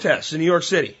protests in New York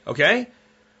City, okay?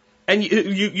 And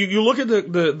you look at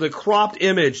the cropped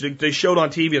image that they showed on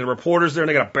TV, and the reporters there, and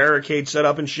they got a barricade set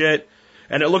up and shit,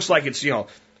 and it looks like it's,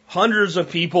 hundreds of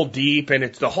people deep, and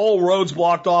it's the whole road's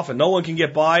blocked off, and no one can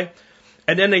get by.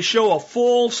 And then they show a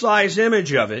full-size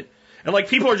image of it, and like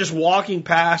people are just walking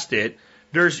past it.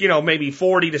 There's, maybe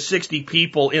 40 to 60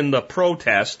 people in the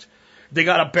protest. They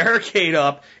got a barricade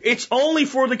up. It's only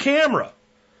for the camera.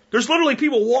 There's literally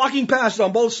people walking past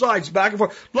on both sides, back and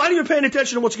forth, not even paying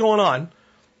attention to what's going on.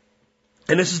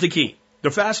 And this is the key.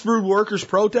 The fast food workers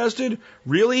protested?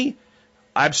 Really?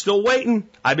 I'm still waiting.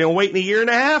 I've been waiting a year and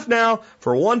a half now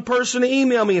for one person to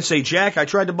email me and say, Jack, I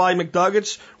tried to buy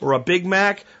McNuggets or a Big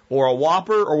Mac or a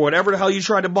Whopper or whatever the hell you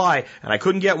tried to buy, and I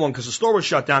couldn't get one because the store was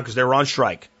shut down because they were on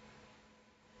strike.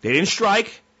 They didn't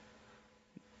strike.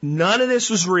 None of this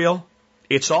was real.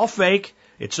 It's all fake.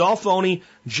 It's all phony.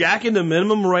 Jacking the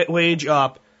minimum wage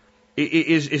up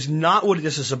is not what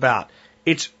this is about.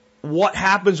 It's what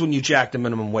happens when you jack the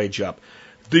minimum wage up.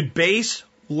 The base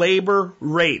labor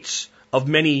rates of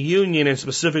many union and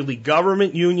specifically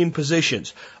government union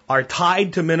positions are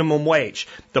tied to minimum wage.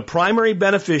 The primary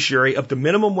beneficiary of the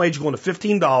minimum wage going to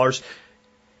 $15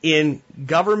 in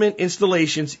government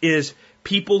installations is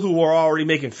people who are already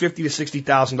making $50,000 to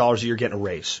 $60,000 a year getting a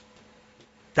raise.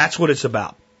 That's what it's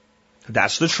about.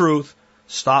 That's the truth.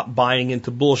 Stop buying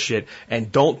into bullshit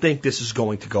and don't think this is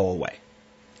going to go away.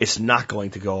 It's not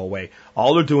going to go away.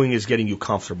 All they're doing is getting you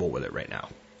comfortable with it right now.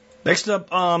 Next up,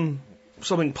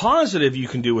 something positive you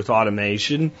can do with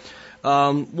automation.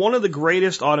 One of the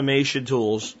greatest automation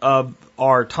tools of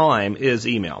our time is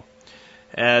email.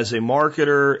 As a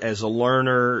marketer, as a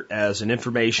learner, as an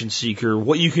information seeker,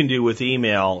 what you can do with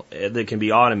email that can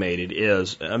be automated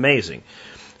is amazing.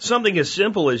 Something as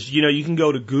simple as, you can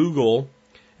go to Google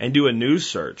and do a news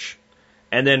search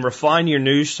and then refine your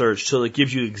news search so it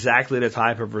gives you exactly the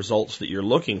type of results that you're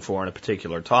looking for in a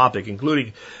particular topic,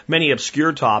 including many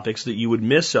obscure topics that you would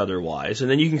miss otherwise. And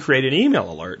then you can create an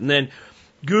email alert. And then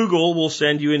Google will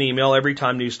send you an email every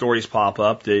time news stories pop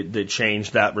up that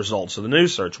change that results of the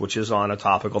news search, which is on a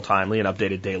topical, timely, and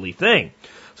updated daily thing.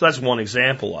 So that's one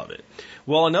example of it.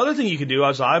 Well, another thing you can do,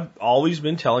 as I've always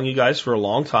been telling you guys for a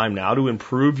long time now, to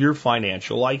improve your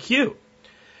financial IQ.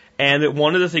 And that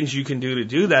one of the things you can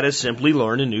do that is simply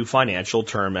learn a new financial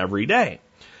term every day.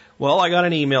 Well, I got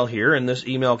an email here, and this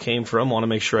email came from, I want to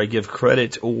make sure I give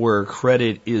credit where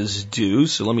credit is due,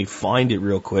 so let me find it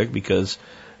real quick because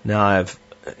now I've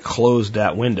closed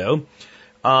that window.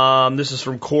 This is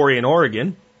from Corey in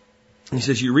Oregon. He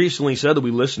says, you recently said that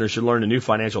we listeners should learn a new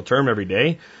financial term every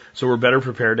day so we're better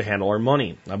prepared to handle our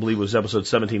money. I believe it was episode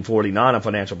 1759 on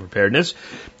financial preparedness.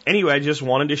 Anyway, I just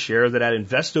wanted to share that at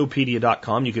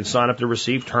Investopedia.com you can sign up to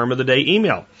receive term of the day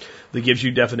email that gives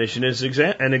you definitions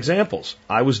and examples.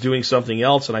 I was doing something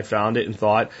else and I found it and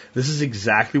thought, this is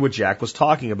exactly what Jack was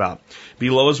talking about.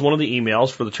 Below is one of the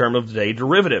emails for the term of the day,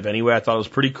 derivative. Anyway, I thought it was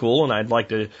pretty cool and I'd like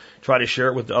to try to share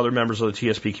it with the other members of the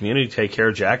TSP community. Take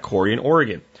care, Jack, Corey in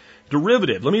Oregon.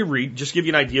 Derivative. Let me read, just give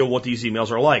you an idea of what these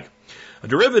emails are like. A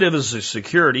derivative is a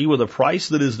security with a price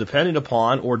that is dependent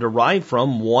upon or derived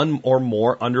from one or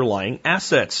more underlying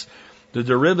assets. The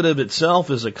derivative itself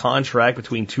is a contract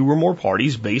between two or more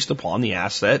parties based upon the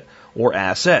asset or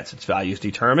assets. Its value is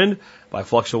determined by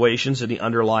fluctuations in the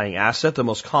underlying asset. The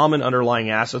most common underlying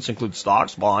assets include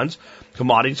stocks, bonds,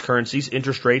 commodities, currencies,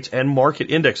 interest rates, and market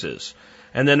indexes.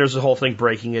 And then there's the whole thing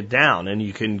breaking it down, and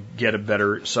you can get a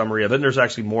better summary of it. And there's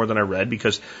actually more than I read,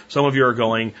 because some of you are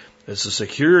going, it's a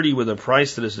security with a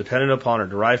price that is dependent upon or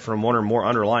derived from one or more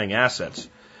underlying assets.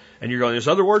 And you're going, there's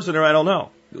other words in there I don't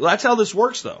know. That's how this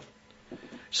works, though.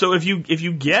 So if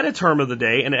you get a term of the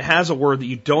day and it has a word that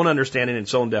you don't understand in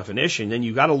its own definition, then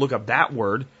you got to look up that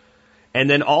word, and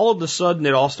then all of a sudden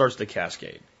it all starts to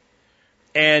cascade.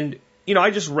 And I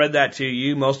just read that to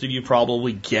you. Most of you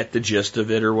probably get the gist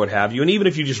of it or what have you. And even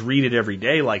if you just read it every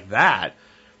day like that,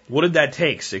 what did that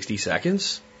take? 60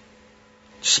 seconds?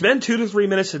 Spend 2 to 3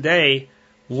 minutes a day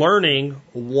learning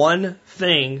one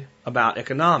thing about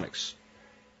economics.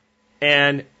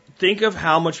 And think of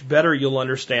how much better you'll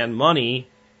understand money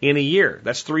in a year.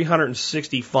 That's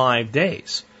 365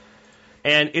 days.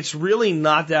 And it's really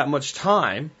not that much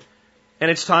time. And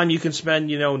it's time you can spend,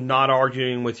 not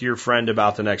arguing with your friend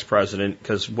about the next president,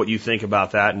 because what you think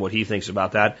about that and what he thinks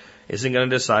about that isn't going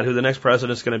to decide who the next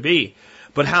president is going to be.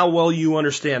 But how well you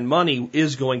understand money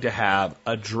is going to have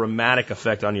a dramatic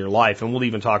effect on your life. And we'll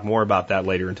even talk more about that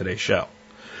later in today's show.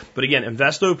 But again,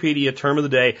 Investopedia, term of the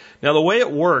day. Now, the way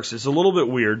it works is a little bit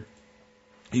weird.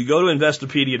 You go to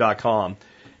Investopedia.com,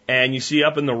 and you see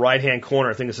up in the right-hand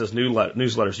corner, I think it says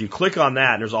newsletters. You click on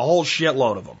that, and there's a whole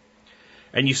shitload of them.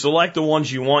 And you select the ones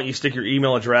you want, you stick your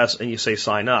email address, and you say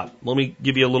sign up. Let me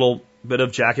give you a little bit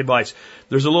of jack advice.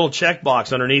 There's a little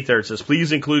checkbox underneath there. It says,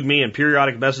 please include me in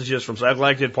periodic messages from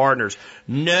selected partners.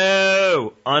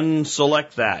 No!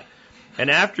 Unselect that. And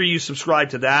after you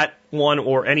subscribe to that one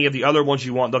or any of the other ones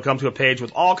you want, they'll come to a page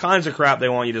with all kinds of crap they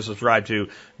want you to subscribe to.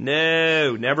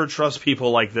 No, never trust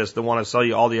people like this that want to sell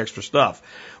you all the extra stuff.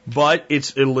 But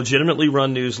it's a legitimately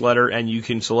run newsletter, and you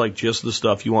can select just the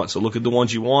stuff you want. So look at the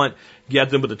ones you want, get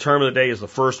them, but the term of the day is the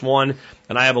first one.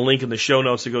 And I have a link in the show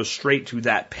notes that goes straight to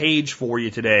that page for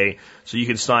you today, so you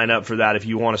can sign up for that if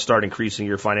you want to start increasing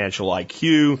your financial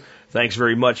IQ. Thanks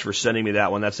very much for sending me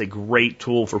that one. That's a great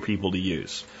tool for people to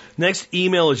use. Next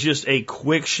email is just a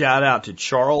quick shout out to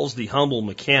Charles, the humble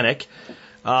mechanic.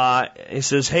 It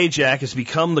says, hey Jack, it's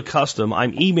become the custom.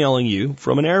 I'm emailing you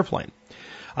from an airplane.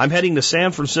 I'm heading to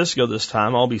San Francisco this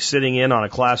time. I'll be sitting in on a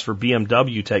class for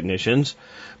BMW technicians,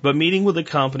 but meeting with a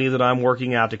company that I'm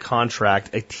working out to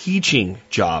contract a teaching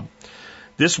job.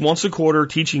 This once a quarter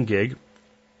teaching gig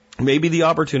may be the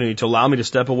opportunity to allow me to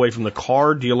step away from the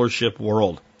car dealership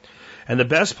world. And the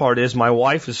best part is my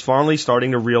wife is finally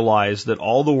starting to realize that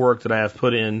all the work that I have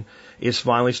put in is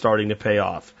finally starting to pay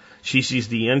off. She sees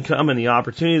the income and the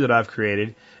opportunity that I've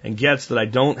created and gets that I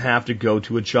don't have to go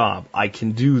to a job. I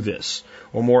can do this.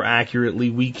 Or more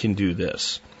accurately, we can do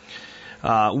this.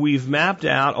 We've mapped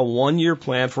out a 1-year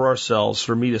plan for ourselves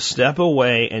for me to step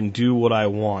away and do what I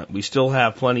want. We still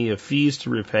have plenty of fees to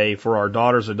repay for our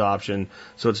daughter's adoption,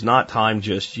 so it's not time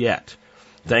just yet.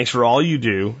 Thanks for all you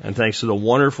do, and thanks to the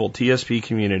wonderful TSP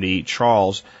community,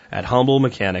 Charles at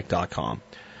humblemechanic.com.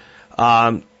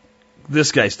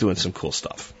 This guy's doing some cool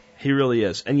stuff. He really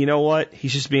is. And you know what?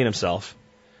 He's just being himself.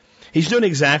 He's doing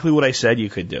exactly what I said you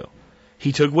could do.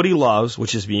 He took what he loves,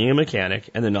 which is being a mechanic,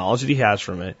 and the knowledge that he has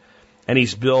from it, and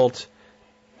he's built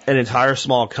an entire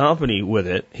small company with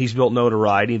it. He's built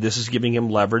notoriety. This is giving him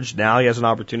leverage. Now he has an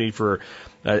opportunity for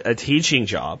a teaching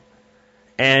job.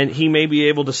 And he may be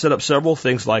able to set up several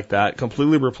things like that,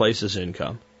 completely replace his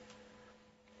income,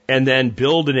 and then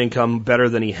build an income better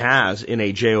than he has in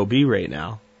a JOB right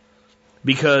now,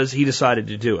 because he decided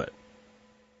to do it.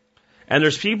 And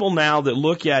there's people now that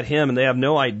look at him and they have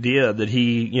no idea that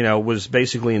he, was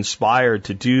basically inspired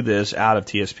to do this out of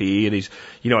TSP, and he's,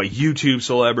 a YouTube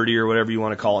celebrity or whatever you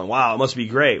want to call him. Wow, it must be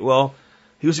great. Well,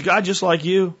 he was a guy just like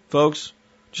you, folks,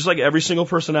 just like every single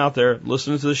person out there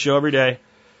listening to this show every day.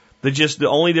 The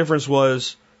only difference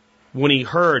was when he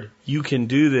heard you can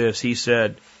do this, he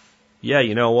said, yeah,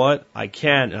 you know what? I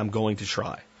can, and I'm going to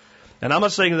try. And I'm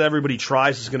not saying that everybody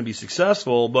tries is going to be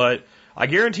successful, but I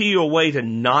guarantee you a way to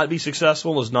not be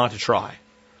successful is not to try.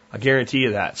 I guarantee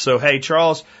you that. So, hey,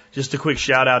 Charles, just a quick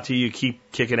shout out to you.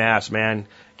 Keep kicking ass, man.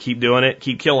 Keep doing it.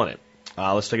 Keep killing it.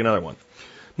 Let's take another one.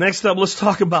 Next up, let's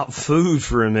talk about food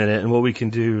for a minute and what we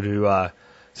can do to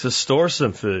store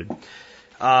some food.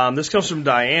 This comes from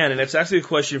Diane, and it's actually a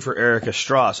question for Erica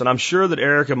Strauss. And I'm sure that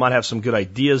Erica might have some good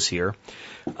ideas here.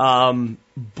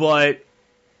 But,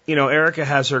 Erica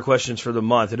has her questions for the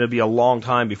month, and it'd be a long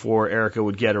time before Erica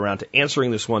would get around to answering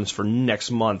this ones for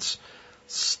next month's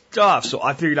stuff. So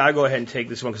I figured I'd go ahead and take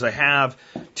this one because I have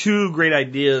two great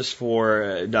ideas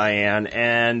for Diane,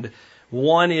 and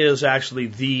one is actually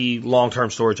the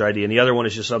long-term storage idea, and the other one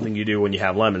is just something you do when you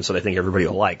have lemons that I think everybody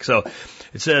will like. So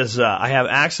it says, I have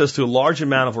access to a large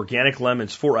amount of organic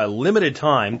lemons for a limited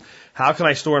time. How can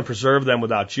I store and preserve them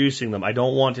without juicing them? I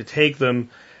don't want to take them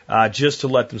just to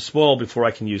let them spoil before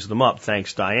I can use them up.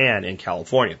 Thanks, Diane in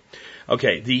California.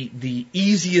 Okay, the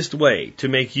easiest way to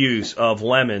make use of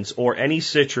lemons or any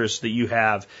citrus that you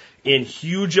have in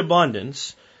huge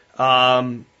abundance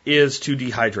is to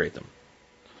dehydrate them.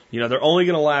 You know, they're only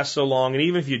going to last so long, and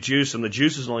even if you juice them, the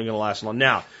juice is only going to last so long.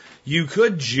 Now, you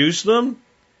could juice them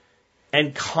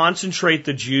and concentrate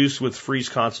the juice with freeze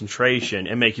concentration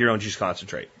and make your own juice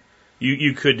concentrate.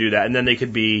 You could do that, and then they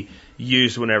could be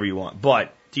used whenever you want.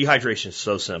 But dehydration is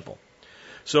so simple.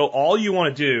 So all you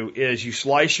want to do is you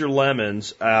slice your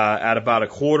lemons at about a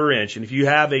 1/4 inch, and if you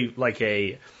have like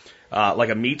a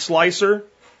meat slicer,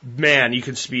 man, you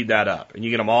can speed that up, and you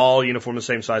get them all uniform the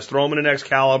same size. Throw them in an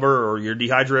Excalibur or your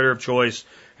dehydrator of choice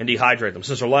and dehydrate them.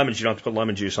 Since they're lemons, you don't have to put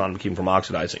lemon juice on them to keep them from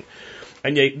oxidizing.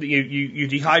 And you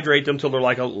dehydrate them till they're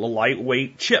like a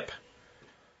lightweight chip.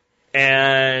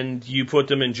 And you put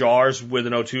them in jars with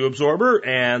an O2 absorber,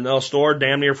 and they'll store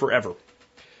damn near forever.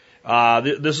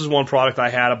 This is one product I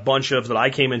had a bunch of that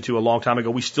I came into a long time ago.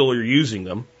 We still are using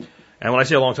them. And when I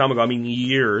say a long time ago, I mean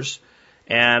years.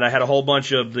 And I had a whole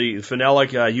bunch of the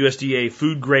phenolic USDA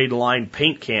food grade line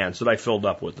paint cans that I filled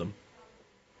up with them.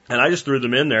 And I just threw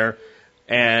them in there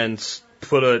and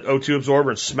put an O2 absorber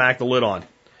and smacked the lid on.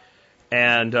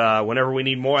 And whenever we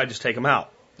need more, I just take them out.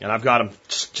 And I've got them,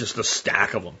 just a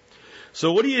stack of them.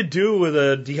 So what do you do with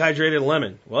a dehydrated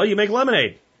lemon? Well, you make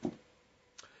lemonade.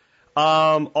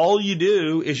 All you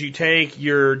do is you take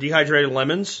your dehydrated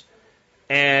lemons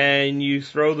and you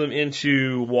throw them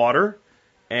into water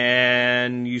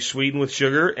and you sweeten with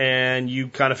sugar and you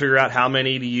kind of figure out how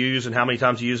many to use and how many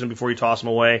times to use them before you toss them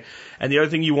away. And the other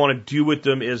thing you want to do with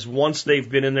them is once they've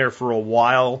been in there for a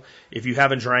while, if you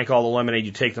haven't drank all the lemonade,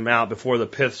 you take them out before the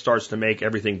pith starts to make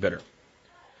everything bitter.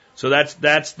 So that's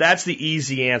the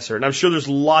easy answer. And I'm sure there's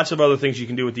lots of other things you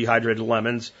can do with dehydrated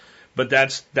lemons, but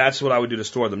that's what I would do to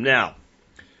store them. Now,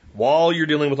 while you're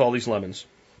dealing with all these lemons,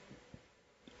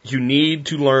 you need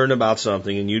to learn about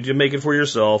something, and you need to make it for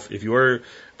yourself. If you're a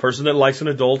person that likes an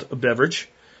adult beverage,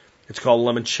 it's called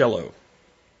limoncello.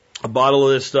 A bottle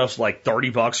of this stuff's like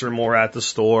 $30 or more at the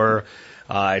store.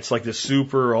 It's like this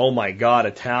super, oh my God,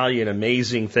 Italian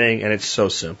amazing thing, and it's so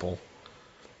simple.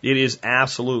 It is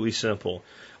absolutely simple.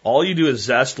 All you do is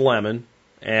zest lemon,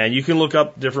 and you can look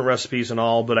up different recipes and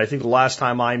all, but I think the last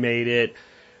time I made it,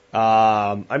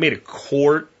 I made a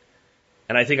quart,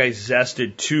 and I think I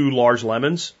zested 2 large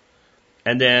lemons,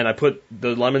 and then I put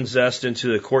the lemon zest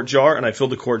into the quart jar, and I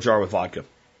filled the quart jar with vodka.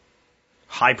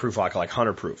 High proof vodka, like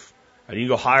 100 proof. And you can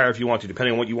go higher if you want to,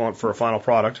 depending on what you want for a final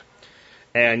product.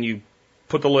 And you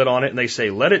put the lid on it, and they say,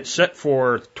 let it set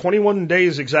for 21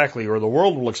 days exactly, or the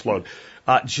world will explode.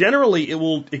 Generally, it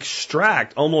will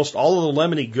extract almost all of the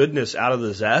lemony goodness out of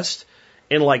the zest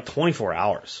in like 24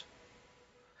 hours.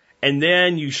 And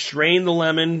then you strain the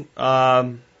lemon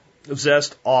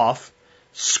zest off,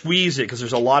 squeeze it, because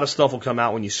there's a lot of stuff will come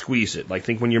out when you squeeze it. Like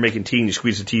think when you're making tea and you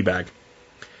squeeze a tea bag.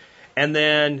 And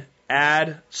then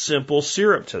add simple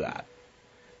syrup to that.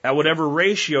 At whatever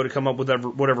ratio to come up with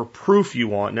whatever proof you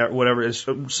want. Whatever is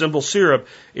simple syrup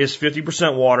is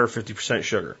 50% water, 50%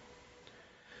 sugar.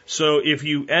 So if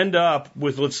you end up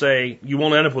with, let's say, you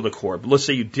won't end up with a quart, but let's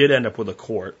say you did end up with a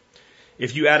quart.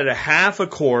 If you added a half a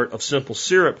quart of simple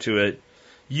syrup to it,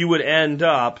 you would end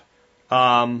up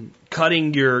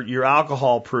cutting your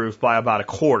alcohol proof by about a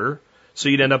quarter. So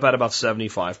you'd end up at about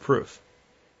 75 proof.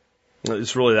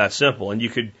 It's really that simple. And you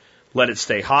could let it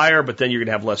stay higher, but then you're going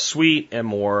to have less sweet and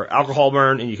more alcohol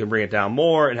burn, and you can bring it down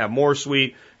more and have more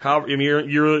sweet. However, I mean,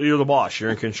 you're the boss.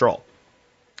 You're in control.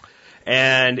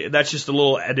 And that's just a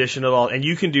little addition of all. And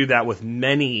you can do that with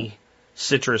many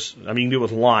citrus. I mean, you can do it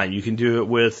with lime. You can do it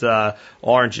with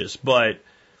oranges. But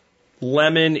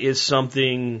lemon is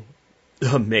something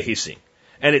amazing.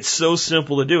 And it's so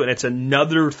simple to do. And it's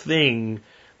another thing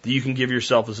that you can give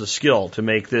yourself as a skill to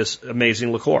make this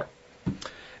amazing liqueur.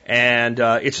 And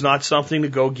it's not something to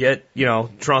go get,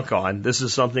 drunk on. This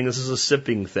is a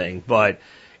sipping thing. But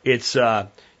it's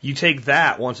you take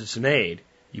that once it's made,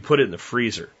 you put it in the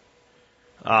freezer.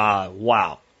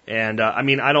 Wow. And I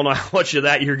mean, I don't know how much of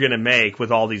that you're going to make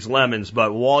with all these lemons,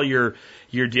 but while you're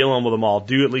dealing with them all,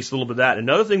 do at least a little bit of that.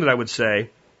 Another thing that I would say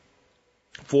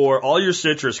for all your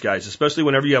citrus, guys, especially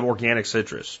whenever you have organic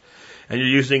citrus, and you're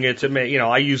using it to make,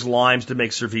 I use limes to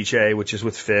make ceviche, which is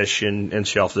with fish and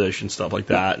shellfish and stuff like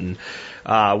that. And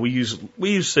we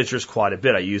use citrus quite a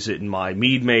bit. I use it in my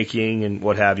mead making and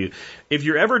what have you. If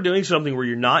you're ever doing something where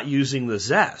you're not using the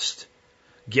zest,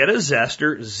 get a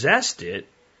zester, zest it,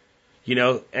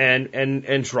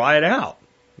 and dry it out.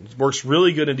 It works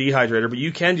really good in dehydrator, but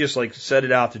you can just like set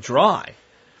it out to dry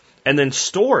and then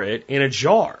store it in a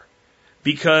jar.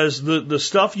 Because the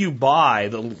stuff you buy,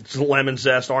 the lemon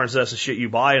zest, orange zest, the shit you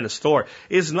buy in the store,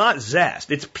 is not zest.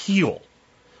 It's peel,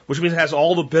 which means it has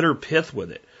all the bitter pith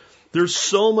with it. There's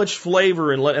so much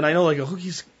flavor and I know like, oh,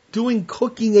 he's doing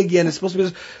cooking again. It's supposed to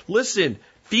be. Listen,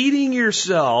 feeding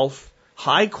yourself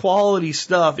high quality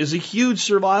stuff is a huge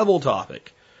survival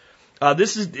topic.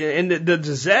 The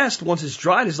zest, once it's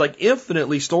dried, is like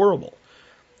infinitely storable.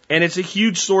 And it's a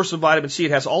huge source of vitamin C.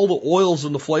 It has all the oils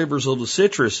and the flavors of the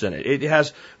citrus in it. It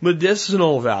has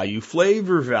medicinal value,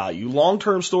 flavor value,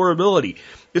 long-term storability.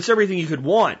 It's everything you could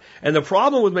want. And the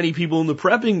problem with many people in the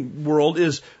prepping world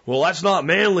is, well, that's not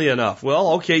manly enough.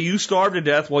 Well, okay, you starve to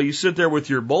death while you sit there with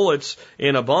your bullets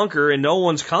in a bunker and no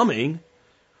one's coming.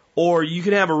 Or you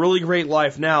can have a really great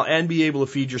life now and be able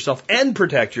to feed yourself and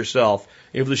protect yourself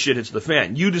if the shit hits the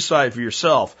fan. You decide for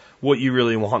yourself what you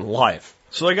really want in life.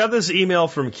 So I got this email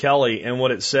from Kelly, and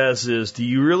what it says is, do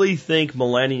you really think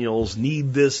millennials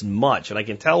need this much? And I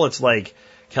can tell it's like,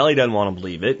 Kelly doesn't want to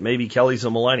believe it. Maybe Kelly's a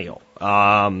millennial,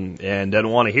 and doesn't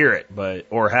want to hear it,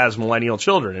 or has millennial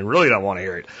children and really don't want to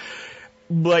hear it.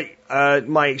 But,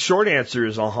 my short answer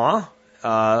is,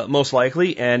 most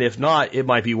likely, and if not, it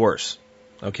might be worse.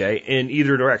 Okay, in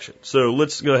either direction. So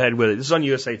let's go ahead with it. This is on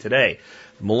USA Today.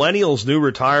 Millennials' new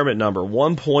retirement number,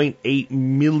 1.8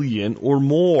 million or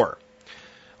more.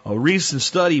 A recent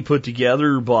study put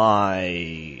together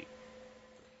by,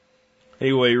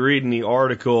 anyway, reading the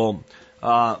article,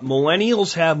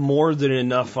 millennials have more than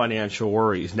enough financial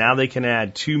worries. Now they can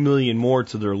add 2 million more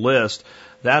to their list.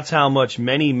 That's how much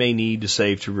many may need to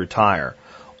save to retire.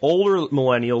 Older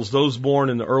millennials, those born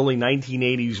in the early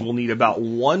 1980s, will need about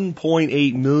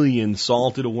 1.8 million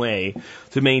salted away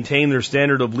to maintain their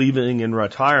standard of living in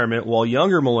retirement, while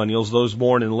younger millennials, those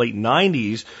born in the late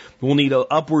 90s, will need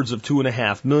upwards of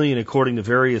 2.5 million, according to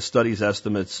various studies,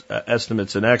 estimates,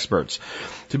 and experts.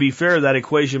 To be fair, that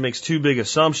equation makes two big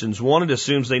assumptions. One, it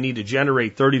assumes they need to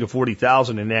generate 30 to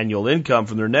 40,000 in annual income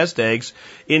from their nest eggs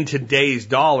in today's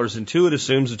dollars, and two, it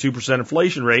assumes a 2%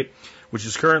 inflation rate, which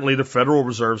is currently the Federal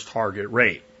Reserve's target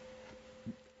rate.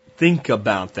 Think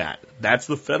about that. That's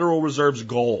the Federal Reserve's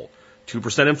goal,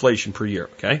 2% inflation per year,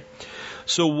 okay?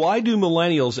 So why do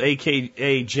millennials,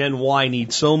 aka Gen Y,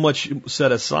 need so much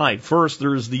set aside? First,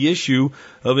 there's the issue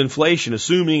of inflation.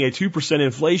 Assuming a 2%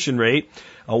 inflation rate,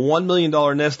 a $1 million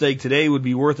nest egg today would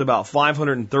be worth about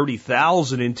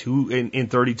 $530,000 in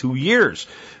 32 years,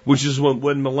 which is when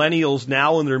millennials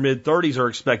now in their mid-30s are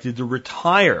expected to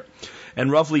retire. And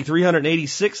roughly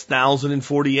 386,000 in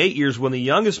 48 years when the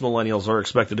youngest millennials are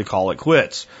expected to call it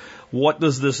quits. What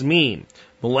does this mean?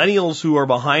 Millennials who are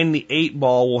behind the 8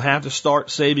 ball will have to start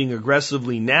saving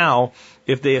aggressively now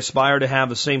if they aspire to have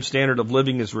the same standard of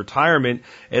living as retirement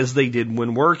as they did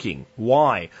when working.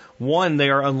 Why? One,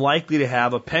 they are unlikely to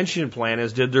have a pension plan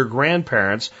as did their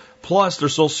grandparents, plus their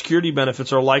Social Security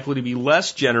benefits are likely to be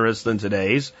less generous than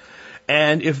today's.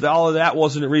 And if all of that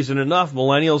wasn't reason enough,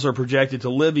 millennials are projected to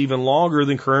live even longer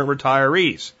than current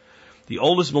retirees. The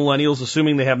oldest millennials,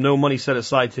 assuming they have no money set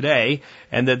aside today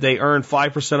and that they earn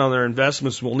 5% on their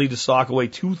investments, will need to sock away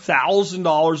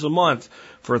 $2,000 a month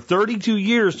for 32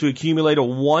 years to accumulate a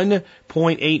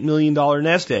 $1.8 million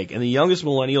nest egg. And the youngest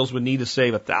millennials would need to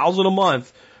save $1,000 a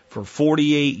month for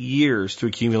 48 years to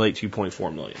accumulate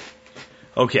 $2.4 million.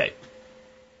 Okay.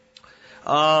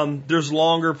 There's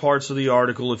longer parts of the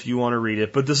article if you want to read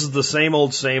it, but this is the same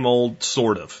old,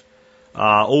 sort of.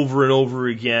 Over and over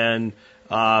again.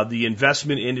 The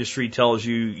investment industry tells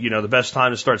you, the best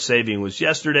time to start saving was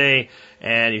yesterday,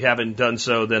 and if you haven't done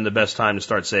so, then the best time to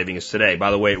start saving is today.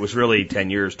 By the way, it was really 10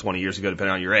 years, 20 years ago,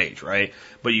 depending on your age, right?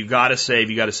 But you gotta save,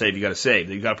 you gotta save, you gotta save.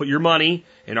 You gotta put your money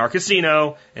in our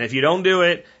casino, and if you don't do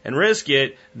it and risk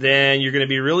it, then you're gonna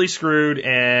be really screwed,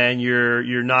 and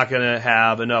you're not gonna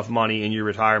have enough money in your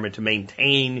retirement to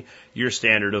maintain your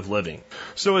standard of living.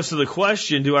 So as to the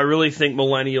question, do I really think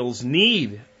millennials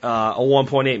need a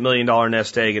 $1.8 million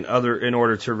nest egg in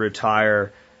order to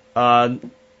retire?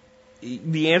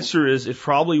 The answer is it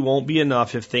probably won't be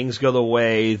enough if things go the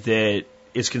way that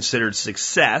is considered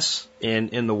success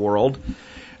in the world.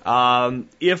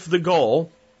 If the goal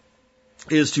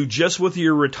is to just with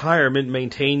your retirement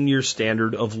maintain your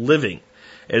standard of living.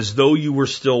 as though you were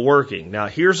still working. Now,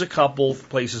 here's a couple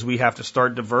places we have to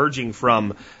start diverging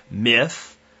from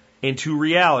myth into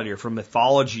reality, or from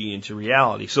mythology into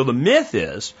reality. So the myth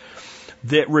is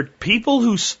that people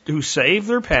who save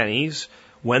their pennies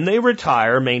when they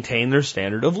retire maintain their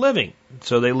standard of living.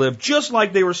 So they live just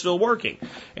like they were still working.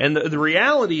 And the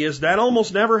reality is that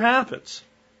almost never happens.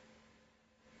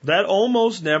 That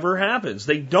almost never happens.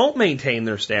 They don't maintain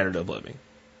their standard of living.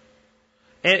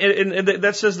 And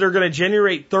that says they're going to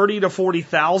generate $30,000 to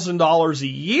 $40,000 a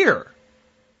year.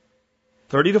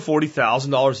 $30,000 to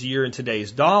 $40,000 a year in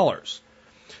today's dollars.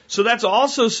 So that's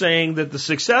also saying that the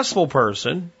successful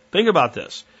person, think about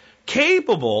this,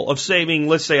 capable of saving,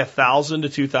 let's say,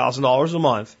 $1,000 to $2,000 a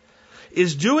month,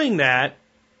 is doing that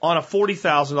on a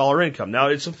 $40,000 income. Now,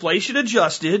 it's inflation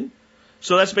adjusted,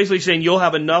 so that's basically saying you'll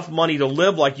have enough money to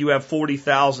live like you have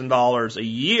 $40,000 a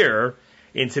year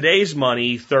in today's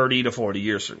money 30 to 40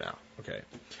 years from now. Okay,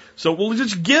 so we'll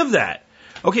just give that.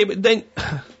 Okay, but then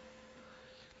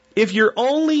if you're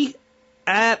only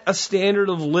at a standard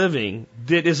of living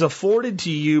that is afforded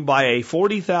to you by a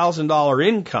 $40,000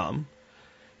 income,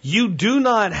 you do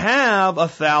not have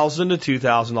 $1,000 to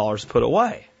 $2,000 put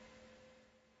away.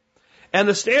 And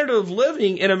the standard of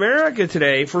living in America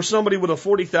today for somebody with a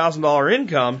 $40,000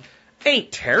 income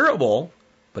ain't terrible,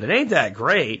 but it ain't that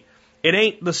great. It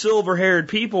ain't the silver-haired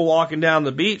people walking down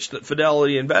the beach that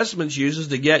Fidelity Investments uses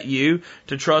to get you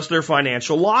to trust their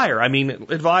financial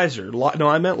advisor. No,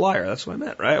 I meant liar. That's what I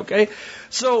meant, right? Okay.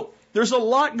 So there's a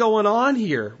lot going on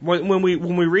here when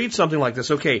we read something like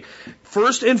this. Okay.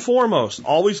 First and foremost,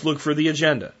 always look for the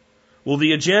agenda. Well,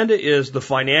 the agenda is the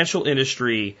financial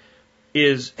industry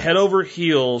is head over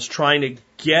heels trying to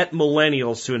get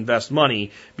millennials to invest money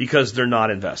because they're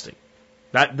not investing.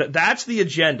 That's the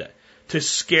agenda. To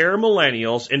scare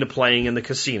millennials into playing in the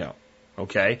casino.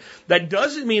 Okay? That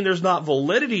doesn't mean there's not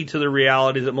validity to the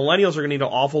reality that millennials are going to need an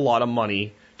awful lot of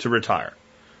money to retire.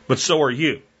 But so are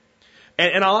you.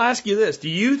 And I'll ask you this. Do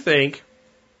you think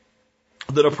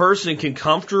that a person can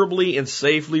comfortably and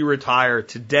safely retire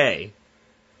today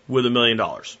with $1 million?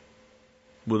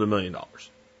 With $1 million.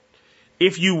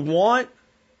 If you want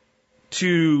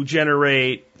to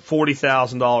generate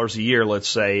 $40,000 a year, let's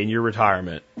say, in your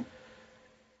retirement,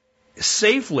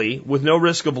 safely, with no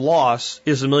risk of loss,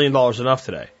 is $1 million enough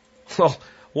today? Well,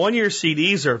 1-year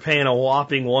CDs are paying a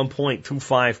whopping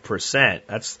 1.25%.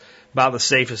 That's about the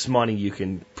safest money you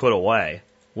can put away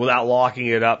without locking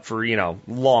it up for,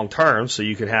 long term, so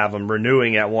you can have them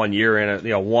renewing at 1 year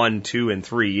in 1, 2, and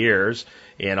 3 years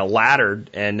in a laddered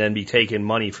and then be taking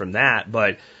money from that.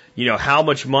 But, how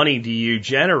much money do you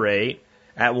generate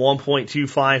at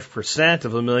 1.25%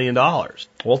 of $1 million?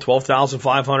 Well,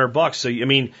 $12,500. So,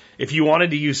 if you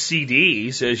wanted to use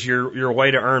CDs as your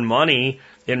way to earn money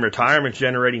in retirement,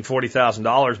 generating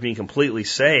 $40,000, being completely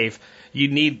safe,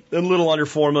 you'd need a little under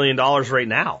 $4 million right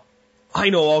now. I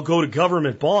know, I'll go to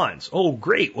government bonds. Oh,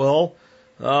 great. Well,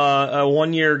 a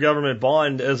 1-year government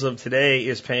bond as of today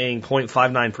is paying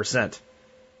 0.59%.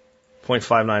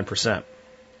 0.59%.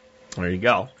 There you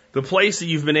go. The place that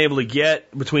you've been able to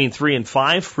get between 3 and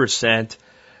 5%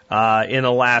 in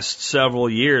the last several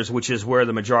years, which is where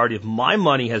the majority of my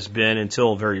money has been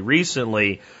until very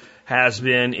recently, has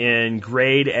been in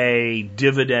grade A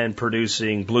dividend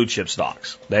producing blue chip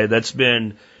stocks. That's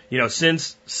been,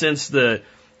 since the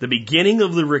beginning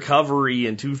of the recovery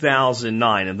in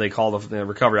 2009, and they call the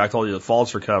recovery, I told you the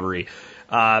false recovery.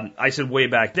 I said way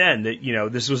back then that,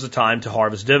 this was the time to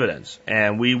harvest dividends.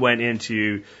 And we went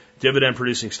into dividend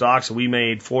producing stocks, and we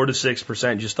made 4 to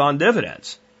 6% just on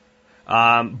dividends.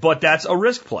 But that's a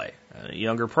risk play. A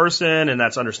younger person, and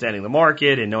that's understanding the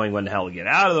market and knowing when the hell to get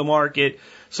out of the market.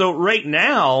 So right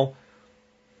now,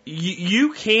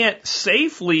 you can't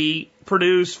safely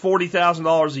produce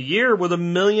 $40,000 a year with $1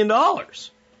 million.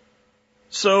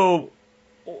 So,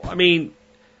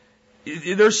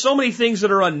 there's so many things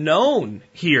that are unknown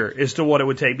here as to what it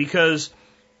would take, because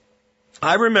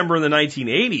I remember in the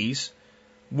 1980s,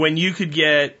 when you could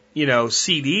get,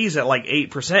 CDs at like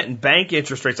 8% and bank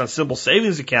interest rates on simple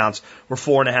savings accounts were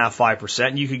 4.5%, 5%,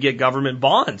 and you could get government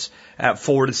bonds at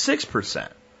 4 to 6%.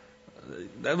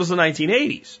 That was the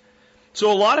 1980s.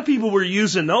 So a lot of people were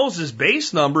using those as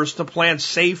base numbers to plan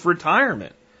safe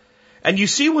retirement. And you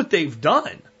see what they've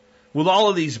done with all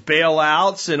of these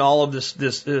bailouts and all of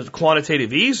this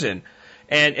quantitative easing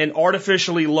and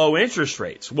artificially low interest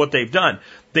rates. What they've done,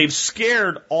 they've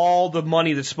scared all the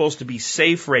money that's supposed to be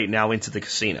safe right now into the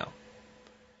casino.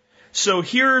 So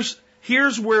here's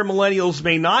where millennials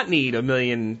may not need $1.8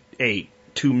 million,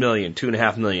 $2 million,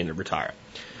 $2.5 million to retire.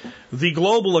 The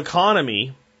global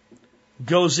economy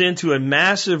goes into a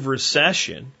massive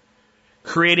recession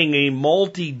creating a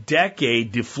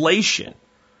multi-decade deflation,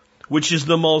 which is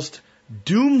the most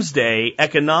doomsday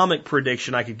economic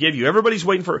prediction I could give you. Everybody's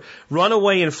waiting for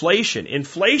runaway inflation.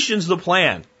 Inflation's the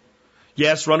plan.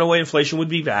 Yes, runaway inflation would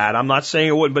be bad. I'm not saying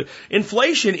it would, but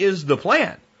inflation is the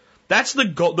plan. That's the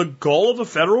goal. The goal of the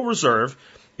Federal Reserve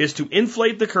is to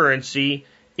inflate the currency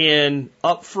in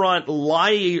upfront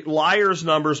liars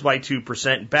numbers by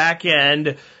 2%, back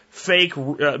end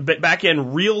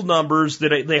real numbers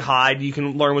that they hide. You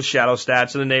can learn with shadow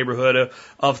stats in the neighborhood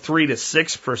of 3 to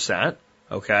 6%.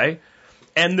 Okay,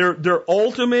 and their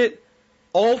ultimate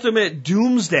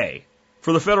doomsday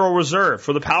for the Federal Reserve,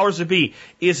 for the powers that be,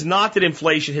 is not that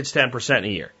inflation hits 10% in a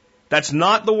year. That's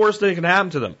not the worst thing that can happen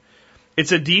to them.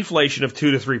 It's a deflation of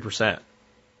 2 to 3%,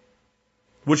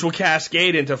 which will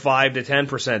cascade into 5 to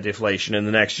 10% deflation in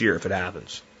the next year if it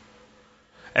happens.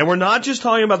 And we're not just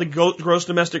talking about the gross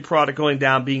domestic product going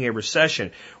down being a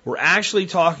recession. We're actually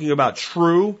talking about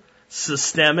true,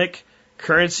 systemic,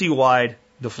 currency-wide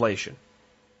deflation.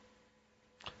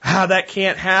 How that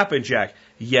can't happen, Jack?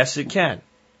 Yes, it can.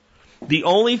 The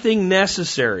only thing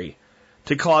necessary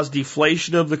to cause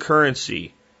deflation of the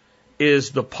currency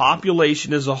is the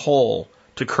population as a whole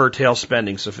to curtail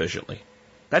spending sufficiently.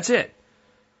 That's it.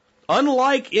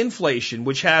 Unlike inflation,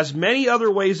 which has many other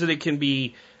ways that it can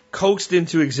be coaxed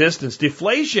into existence,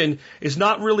 deflation is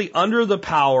not really under the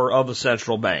power of the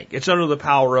central bank. It's under the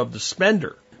power of the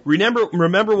spender.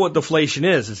 Remember what deflation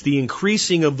is. It's the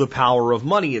increasing of the power of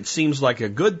money. It seems like a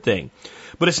good thing,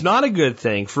 but it's not a good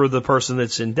thing for the person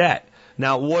that's in debt.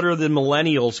 Now, what are the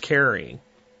millennials carrying?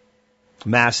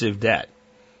 Massive debt.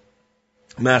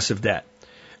 Massive debt.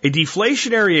 A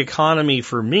deflationary economy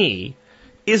for me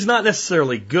is not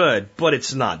necessarily good, but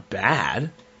it's not bad.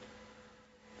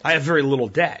 I have very little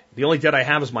debt. The only debt I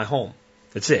have is my home.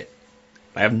 That's it.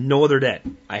 I have no other debt.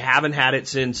 I haven't had it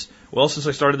since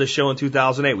I started this show in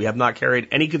 2008. We have not carried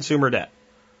any consumer debt.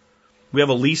 We have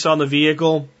a lease on the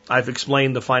vehicle. I've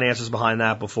explained the finances behind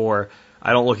that before.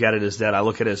 I don't look at it as debt. I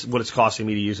look at it as what it's costing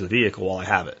me to use the vehicle while I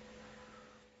have it.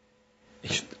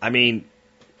 I mean,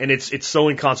 and it's so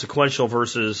inconsequential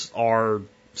versus our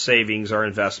savings, our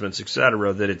investments,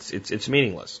 etc., that it's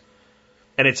meaningless.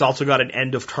 And it's also got an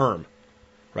end of term.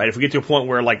 Right? If we get to a point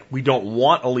where we don't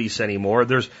want a lease anymore,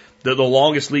 there's the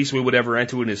longest lease we would ever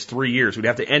enter in is 3 years. We'd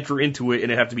have to enter into it and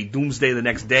it'd have to be doomsday the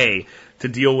next day to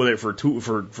deal with it for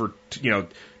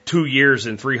 2 years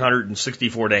and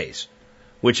 364 days.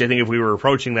 Which I think if we were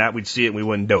approaching that, we'd see it and we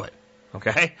wouldn't do it.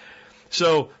 Okay?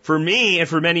 So for me and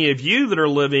for many of you that are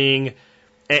living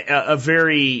a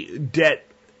very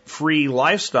debt-free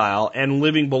lifestyle and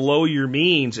living below your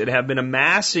means and have been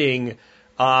amassing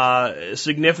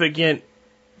significant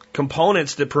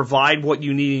components that provide what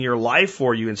you need in your life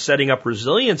for you and setting up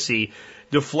resiliency,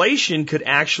 deflation could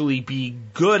actually be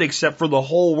good, except for the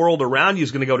whole world around you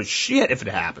is going to go to shit if it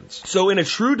happens. So in a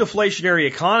true deflationary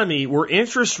economy where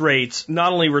interest rates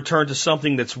not only return to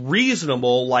something that's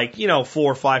reasonable, 4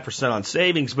 or 5% on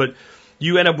savings, but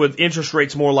you end up with interest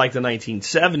rates more like the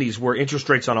 1970s where interest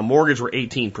rates on a mortgage were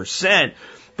 18%,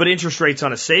 but interest rates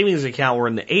on a savings account were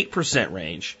in the 8%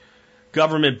 range.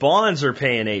 Government bonds are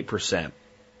paying 8%.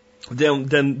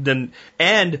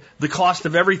 And the cost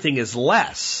of everything is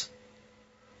less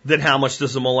than how much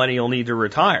does a millennial need to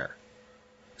retire.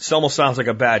 This almost sounds like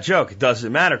a bad joke. It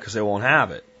doesn't matter because they won't have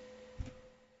it.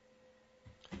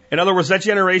 In other words, that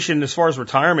generation, as far as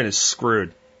retirement, is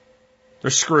screwed. They're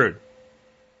screwed.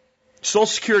 Social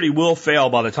Security will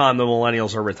fail by the time the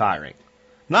millennials are retiring.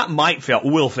 Not might fail,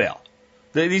 will fail.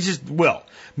 They just will.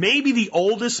 Maybe the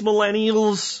oldest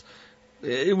millennials,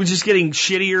 it was just getting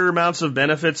shittier amounts of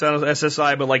benefits out of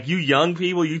SSI, but you young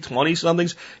people, you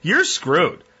 20-somethings, you're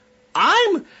screwed.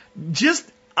 I'm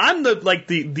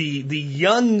the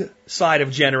young side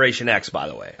of Generation X, by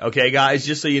the way. Okay, guys,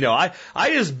 just so you know, I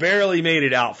just barely made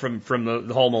it out from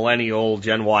the whole millennial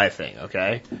Gen Y thing,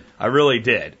 okay? I really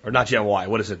did. Or not Gen Y,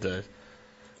 what is it?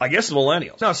 I guess the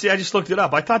millennials. No, see, I just looked it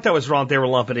up. I thought that was wrong. They were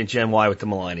lumping in Gen Y with the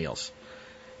millennials.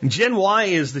 And Gen Y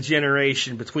is the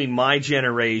generation between my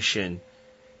generation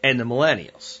and the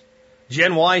millennials.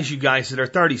 Gen Y is you guys that are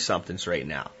 30-somethings right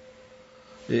now.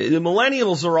 The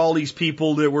millennials are all these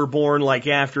people that were born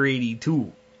after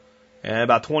 82, and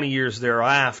about 20 years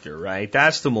thereafter, right?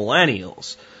 That's the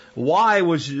millennials. Y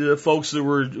was the folks that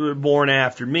were born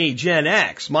after me, Gen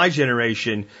X, my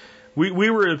generation. We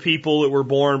were the people that were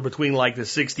born between the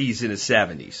 60s and the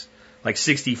 70s,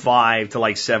 65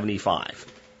 to 75.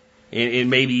 And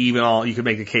maybe even you could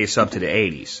make the case up to the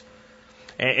 80s.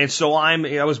 And so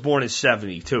I was born in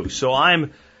 72. So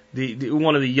I'm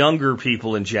one of the younger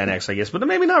people in Gen X, I guess, but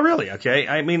maybe not really, okay?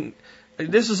 I mean,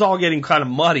 this is all getting kind of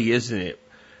muddy, isn't it?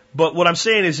 But what I'm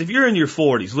saying is if you're in your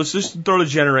 40s, let's just throw the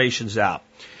generations out.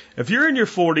 If you're in your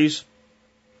 40s,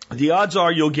 the odds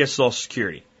are you'll get Social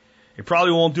Security. It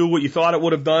probably won't do what you thought it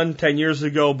would have done 10 years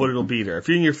ago, but it'll be there. If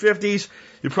you're in your 50s,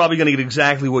 you're probably going to get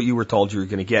exactly what you were told you were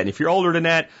going to get. And if you're older than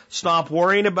that, stop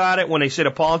worrying about it when they say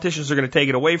the politicians are going to take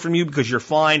it away from you because you're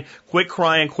fine. Quit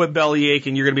crying, quit belly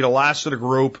aching. You're going to be the last of the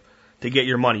group to get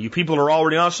your money. You people that are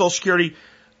already on Social Security,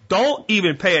 don't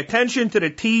even pay attention to the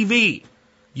TV.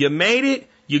 You made it.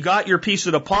 You got your piece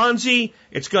of the Ponzi.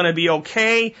 It's going to be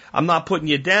okay. I'm not putting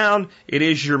you down. It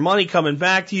is your money coming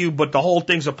back to you, but the whole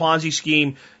thing's a Ponzi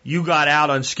scheme. You got out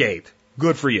unscathed.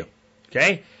 Good for you.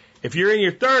 Okay? If you're in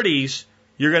your 30s,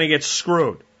 you're going to get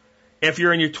screwed. If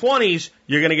you're in your 20s,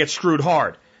 you're going to get screwed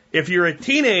hard. If you're a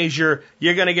teenager,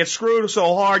 you're going to get screwed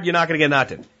so hard you're not going to get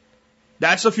nothing.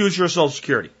 That's the future of Social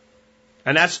Security.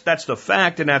 And that's the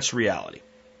fact, and that's reality.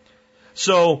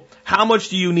 So, how much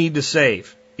do you need to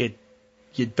save?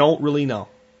 You don't really know.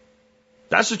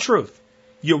 That's the truth.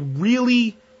 You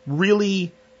really,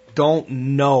 really don't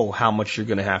know how much you're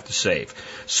going to have to save.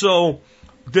 So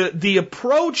the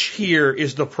approach here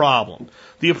is the problem.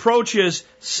 The approach is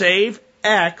save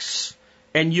X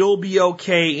and you'll be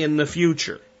okay in the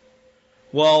future.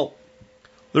 Well,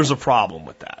 there's a problem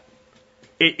with that.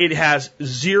 It has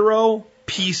 0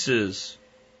 pieces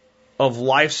of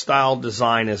lifestyle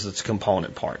design as its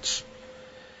component parts.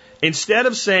 Instead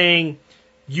of saying,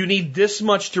 you need this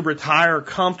much to retire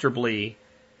comfortably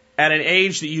at an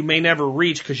age that you may never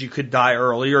reach because you could die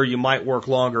early or you might work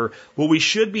longer. What we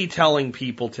should be telling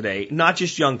people today, not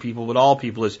just young people, but all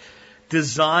people, is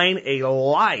design a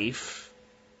life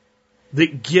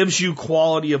that gives you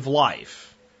quality of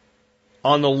life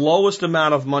on the lowest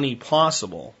amount of money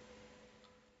possible.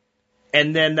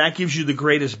 And then that gives you the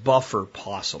greatest buffer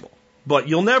possible. But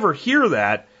you'll never hear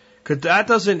that because that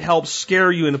doesn't help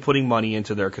scare you into putting money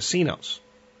into their casinos.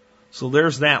 So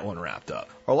there's that one wrapped up.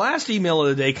 Our last email of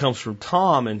the day comes from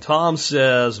Tom, and Tom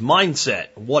says,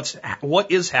 mindset,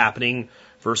 what is happening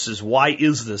versus why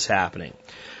is this happening?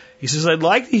 He says, I'd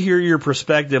like to hear your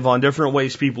perspective on different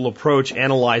ways people approach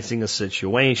analyzing a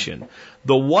situation.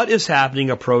 The what is happening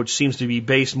approach seems to be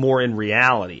based more in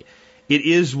reality. It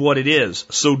is what it is,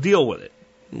 so deal with it.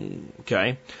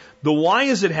 Okay. The why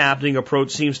is it happening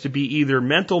approach seems to be either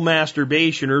mental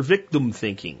masturbation or victim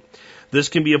thinking. This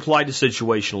can be applied to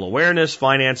situational awareness,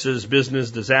 finances,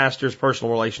 business, disasters,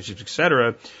 personal relationships,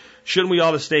 etc. Shouldn't we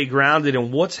ought to stay grounded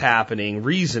in what's happening,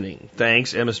 reasoning?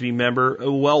 Thanks, MSB member,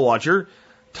 Well Watcher,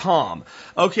 Tom.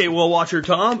 Okay, Well Watcher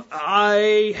Tom,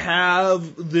 I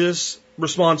have this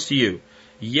response to you.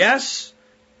 Yes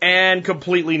and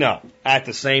completely no at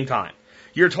the same time.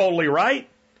 You're totally right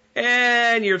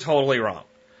and you're totally wrong.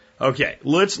 Okay,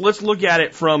 let's look at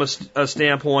it from a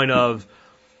standpoint of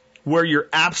where you're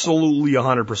absolutely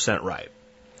 100% right.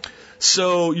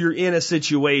 So you're in a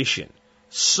situation.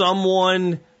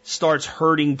 Someone starts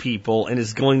hurting people and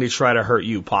is going to try to hurt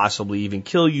you, possibly even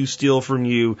kill you, steal from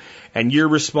you, and your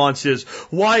response is,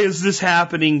 why is this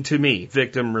happening to me?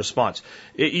 Victim response.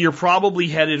 You're probably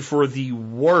headed for the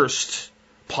worst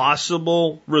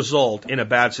possible result in a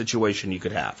bad situation you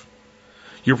could have.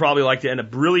 You're probably like to end up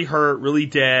really hurt, really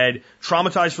dead,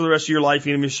 traumatized for the rest of your life,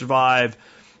 even if you survive,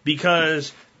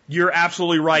 because you're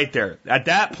absolutely right there. At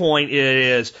that point, it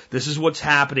is, this is what's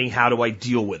happening, how do I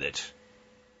deal with it?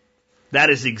 That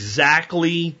is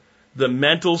exactly the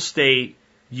mental state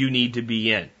you need to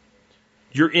be in.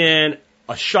 You're in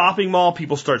a shopping mall,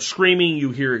 people start screaming,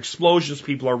 you hear explosions,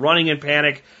 people are running in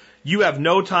panic. You have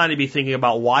no time to be thinking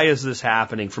about why is this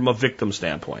happening from a victim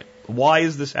standpoint. Why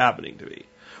is this happening to me?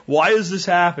 Why is this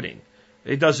happening?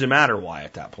 It doesn't matter why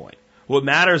at that point. What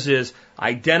matters is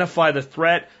identify the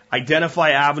threat,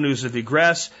 identify avenues of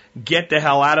egress, get the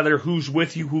hell out of there, who's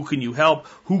with you, who can you help,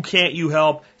 who can't you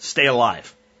help, stay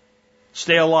alive.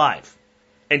 Stay alive.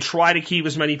 And try to keep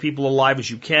as many people alive as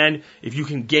you can. If you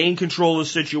can gain control of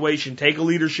the situation, take a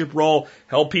leadership role,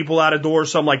 help people out of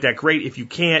doors, something like that, great. If you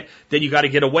can't, then you got to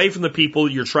get away from the people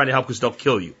you're trying to help because they'll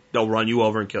kill you. They'll run you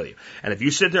over and kill you. And if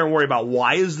you sit there and worry about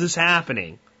why is this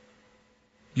happening,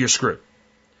 you're screwed.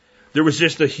 There was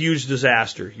just a huge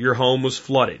disaster. Your home was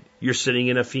flooded. You're sitting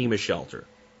in a FEMA shelter.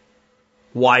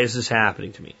 Why is this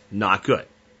happening to me? Not good.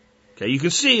 Okay, you can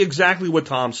see exactly what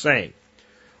Tom's saying.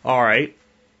 All right.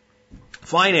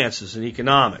 Finances and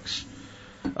economics.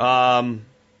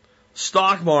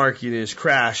 Stock market is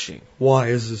crashing. Why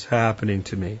is this happening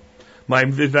to me? My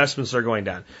investments are going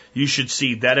down. You should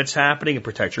see that it's happening and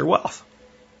protect your wealth.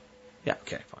 Yeah,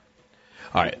 okay, fine.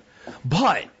 All right.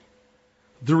 But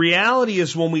the reality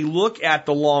is when we look at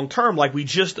the long term, like we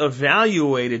just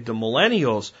evaluated the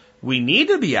millennials, we need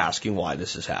to be asking why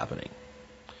this is happening.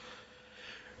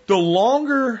 The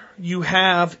longer you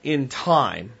have in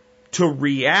time to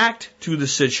react to the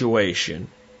situation,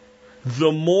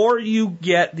 the more you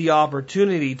get the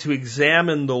opportunity to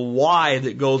examine the why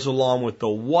that goes along with the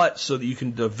what so that you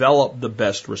can develop the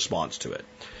best response to it.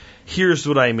 Here's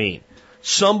what I mean.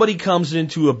 Somebody comes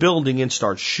into a building and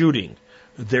starts shooting.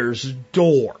 There's a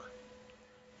door.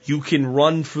 You can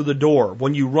run for the door.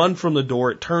 When you run from the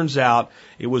door, it turns out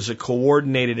it was a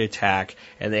coordinated attack,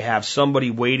 and they have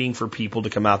somebody waiting for people to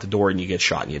come out the door, and you get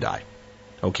shot and you die.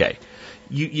 Okay.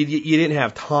 You didn't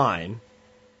have time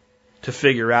to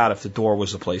figure out if the door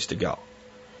was the place to go.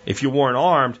 If you weren't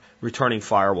armed, returning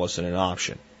fire wasn't an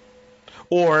option.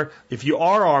 Or if you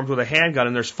are armed with a handgun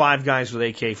and there's 5 guys with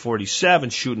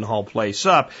AK-47 shooting the whole place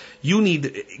up, you need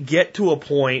to get to a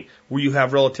point where you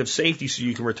have relative safety so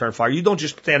you can return fire. You don't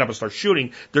just stand up and start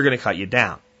shooting. They're going to cut you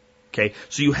down. Okay?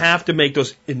 So you have to make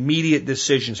those immediate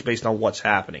decisions based on what's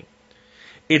happening.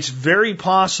 It's very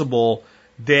possible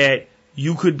that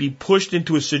you could be pushed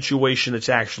into a situation that's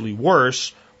actually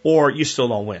worse, or you still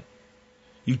don't win.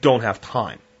 You don't have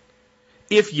time.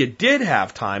 If you did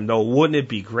have time, though, wouldn't it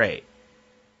be great?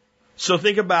 So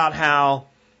think about how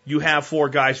you have 4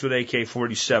 guys with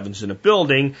AK-47s in a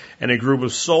building, and a group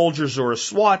of soldiers or a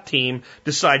SWAT team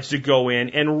decides to go in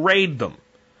and raid them.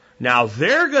 Now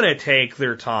they're going to take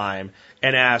their time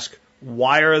and ask,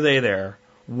 why are they there?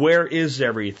 Where is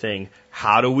everything?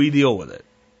 How do we deal with it?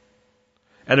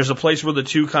 And there's a place where the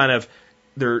two kind of,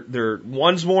 they're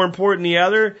one's more important than the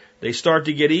other. They start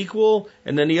to get equal,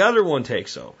 and then the other one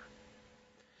takes over.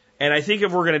 And I think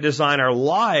if we're going to design our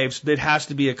lives, that has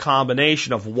to be a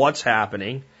combination of what's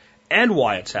happening and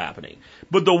why it's happening.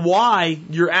 But the why,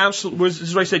 this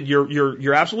is what I said,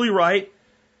 you're absolutely right,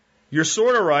 you're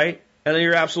sort of right, and then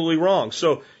you're absolutely wrong.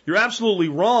 So you're absolutely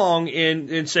wrong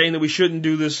in saying that we shouldn't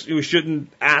do this, we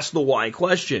shouldn't ask the why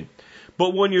question.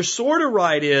 But when you're sort of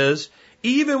right is,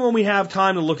 even when we have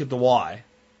time to look at the why,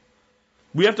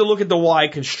 we have to look at the why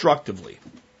constructively.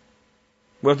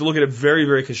 We have to look at it very,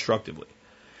 very constructively.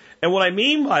 And what I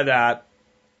mean by that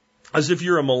is if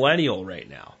you're a millennial right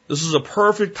now, this is a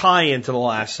perfect tie-in to the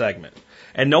last segment.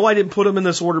 And no, I didn't put them in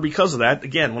this order because of that.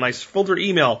 Again, when I filter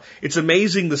email, it's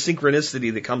amazing the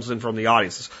synchronicity that comes in from the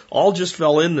audience. This all just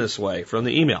fell in this way from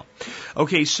the email.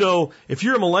 Okay, so if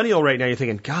you're a millennial right now, you're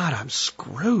thinking, God, I'm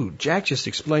screwed. Jack just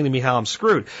explained to me how I'm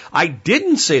screwed. I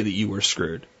didn't say that you were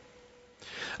screwed.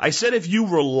 I said if you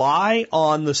rely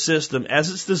on the system as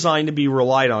it's designed to be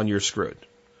relied on, you're screwed.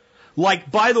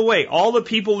 Like, by the way, all the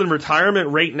people in retirement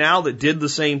right now that did the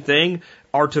same thing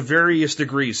are to various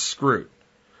degrees screwed.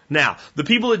 Now, the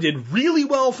people that did really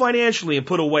well financially and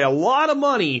put away a lot of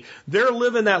money, they're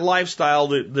living that lifestyle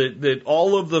that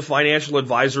all of the financial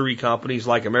advisory companies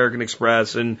like American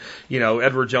Express and,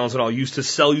 Edward Jones and all used to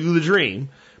sell you the dream.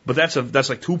 But that's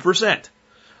like 2%.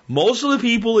 Most of the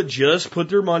people that just put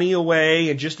their money away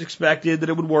and just expected that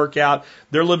it would work out,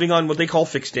 they're living on what they call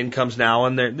fixed incomes now,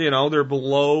 and they're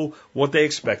below what they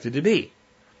expected to be.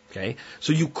 Okay?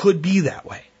 So you could be that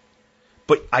way.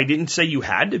 But I didn't say you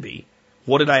had to be.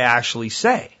 What did I actually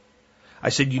say? I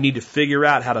said you need to figure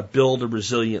out how to build a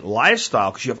resilient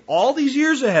lifestyle because you have all these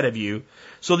years ahead of you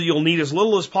so that you'll need as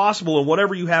little as possible, and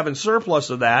whatever you have in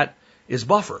surplus of that is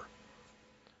buffer.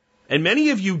 And many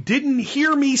of you didn't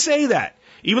hear me say that.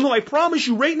 Even though I promise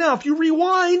you right now, if you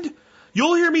rewind,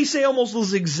 you'll hear me say almost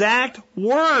those exact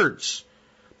words.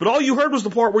 But all you heard was the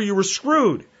part where you were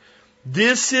screwed.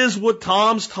 This is what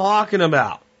Tom's talking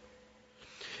about.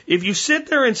 If you sit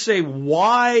there and say,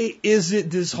 why is it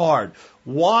this hard?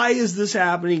 Why is this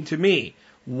happening to me?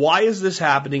 Why is this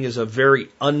happening is a very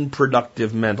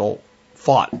unproductive mental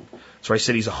thought. So I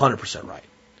said he's 100% right.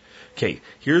 Okay,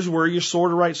 here's where you're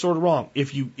sort of right, sort of wrong.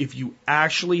 If you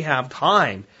actually have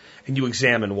time and you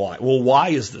examine why. Well, why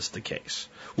is this the case?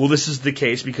 Well, this is the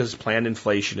case because planned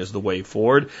inflation is the way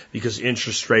forward, because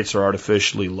interest rates are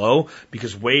artificially low,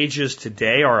 because wages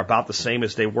today are about the same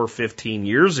as they were 15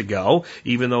 years ago,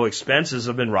 even though expenses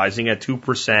have been rising at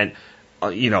 2%,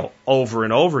 over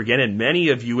and over again. And many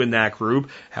of you in that group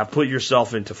have put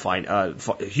yourself into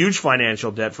huge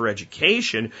financial debt for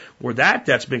education, where that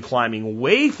debt's been climbing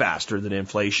way faster than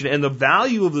inflation, and the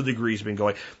value of the degree's been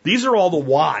going. These are all the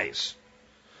whys.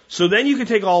 So then you can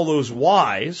take all those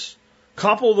whys,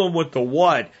 couple them with the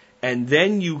what, and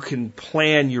then you can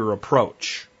plan your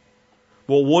approach.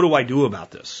 Well, what do I do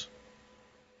about this?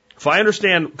 If I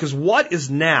understand, because what is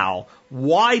now,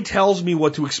 why tells me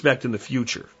what to expect in the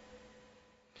future.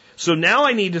 So now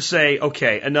I need to say,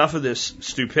 okay, enough of this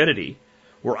stupidity,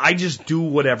 where I just do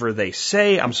whatever they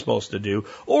say I'm supposed to do,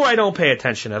 or I don't pay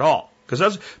attention at all.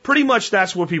 Because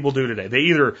that's what people do today. They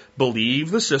either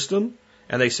believe the system,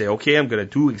 and they say, okay, I'm going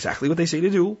to do exactly what they say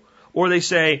to do. Or they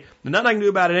say, there's nothing I can do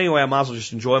about it anyway, I might as well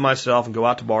just enjoy myself and go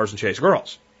out to bars and chase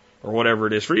girls. Or whatever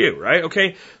it is for you, right?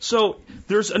 Okay, so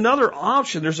there's another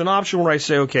option. There's an option where I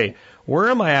say, okay, where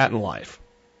am I at in life?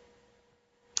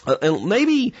 And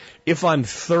maybe if I'm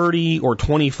 30 or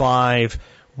 25,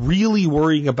 really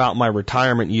worrying about my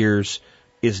retirement years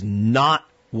is not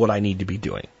what I need to be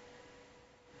doing.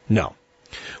 No.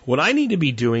 What I need to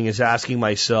be doing is asking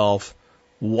myself,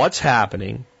 what's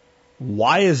happening?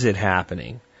 Why is it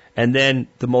happening? And then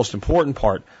the most important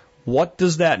part, what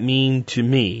does that mean to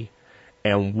me?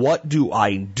 And what do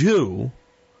I do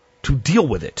to deal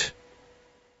with it?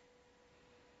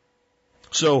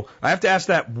 So I have to ask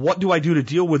that, what do I do to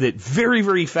deal with it very,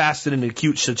 very fast in an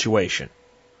acute situation?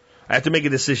 I have to make a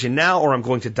decision now or I'm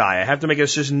going to die. I have to make a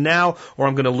decision now or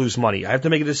I'm going to lose money. I have to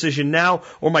make a decision now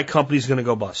or my company's going to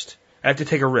go bust. I have to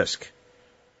take a risk.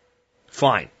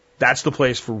 Fine. That's the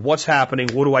place for what's happening.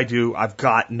 What do I do? I've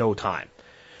got no time.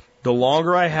 The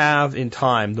longer I have in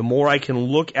time, the more I can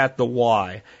look at the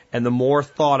why and the more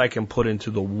thought I can put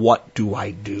into the what do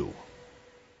I do.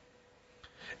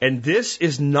 And this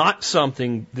is not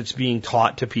something that's being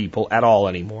taught to people at all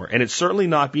anymore. And it's certainly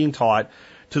not being taught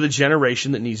to the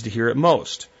generation that needs to hear it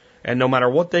most. And no matter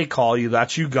what they call you,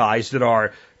 that's you guys that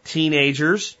are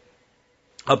teenagers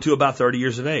up to about 30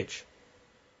 years of age.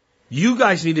 You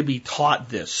guys need to be taught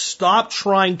this. Stop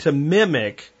trying to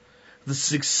mimic the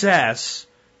success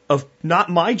of not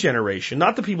my generation,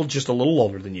 not the people just a little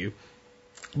older than you,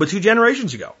 but 2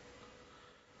 generations ago.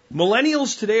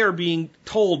 Millennials today are being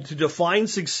told to define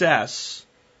success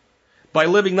by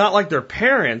living not like their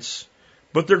parents,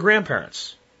 but their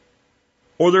grandparents.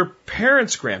 Or their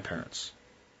parents' grandparents.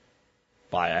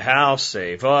 Buy a house,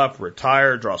 save up,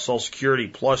 retire, draw Social Security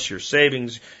plus your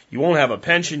savings. You won't have a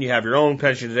pension. You have your own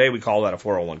pension today. We call that a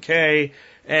 401k.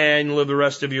 And you live the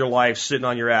rest of your life sitting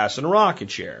on your ass in a rocking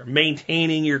chair,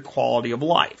 maintaining your quality of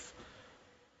life.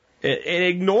 And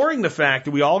ignoring the fact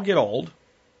that we all get old.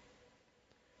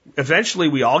 Eventually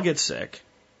we all get sick.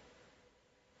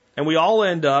 And we all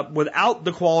end up without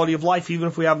the quality of life, even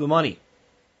if we have the money.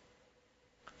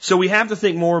 So we have to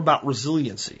think more about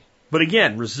resiliency. But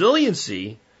again,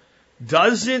 resiliency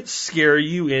doesn't scare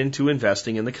you into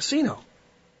investing in the casino.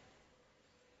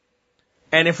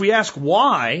 And if we ask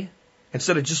why,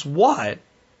 instead of just what,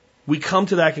 we come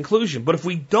to that conclusion. But if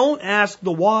we don't ask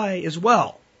the why as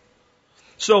well.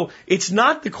 So it's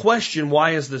not the question,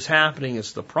 why is this happening,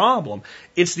 is the problem.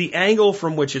 It's the angle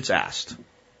from which it's asked.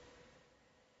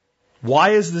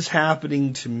 Why is this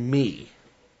happening to me?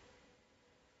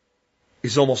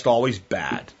 Is almost always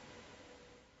bad.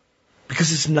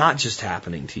 Because it's not just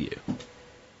happening to you.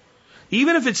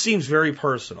 Even if it seems very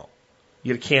personal,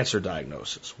 you get a cancer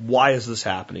diagnosis. Why is this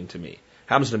happening to me?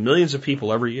 Happens to millions of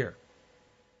people every year.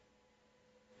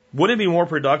 Wouldn't it be more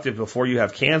productive before you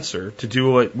have cancer to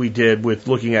do what we did with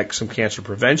looking at some cancer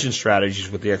prevention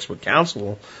strategies with the expert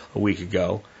council a week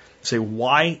ago? Say,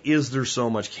 why is there so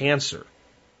much cancer?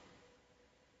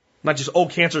 Not just, oh,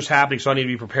 cancer's happening, so I need to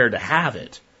be prepared to have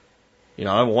it. You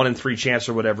know, I have a 1 in 3 chance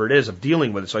or whatever it is of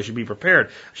dealing with it, so I should be prepared.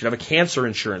 I should have a cancer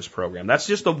insurance program. That's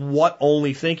just a what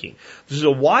only thinking. This is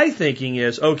a why thinking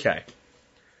is, okay,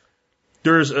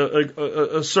 there's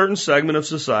a certain segment of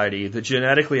society that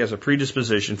genetically has a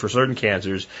predisposition for certain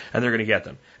cancers, and they're going to get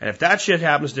them. And if that shit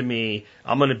happens to me,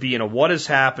 I'm going to be in a what is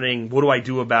happening, what do I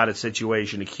do about it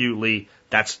situation acutely.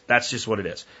 That's just what it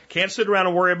is. Can't sit around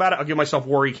and worry about it. I'll give myself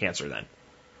worry cancer then,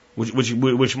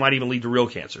 which might even lead to real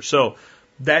cancer. So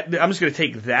that I'm just going to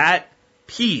take that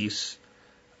piece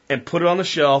and put it on the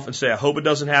shelf and say, I hope it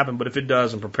doesn't happen, but if it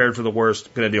does, I'm prepared for the worst.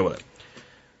 I'm going to deal with it.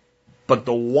 But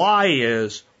the why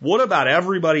is, what about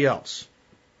everybody else?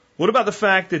 What about the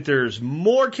fact that there's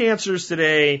more cancers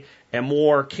today and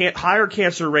higher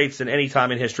cancer rates than any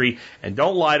time in history? And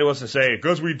don't lie to us and say,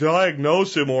 because we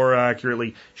diagnose it more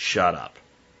accurately. Shut up.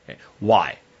 Okay.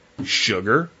 Why?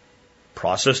 Sugar,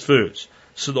 processed foods.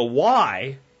 So the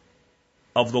why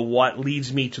of the what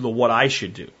leads me to the what I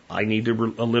should do. I need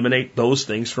to eliminate those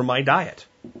things from my diet.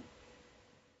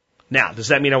 Now, does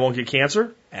that mean I won't get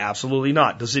cancer? Absolutely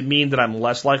not. Does it mean that I'm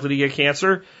less likely to get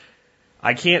cancer?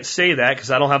 I can't say that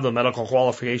because I don't have the medical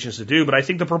qualifications to do, but I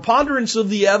think the preponderance of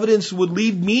the evidence would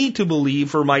lead me to believe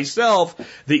for myself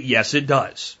that yes, it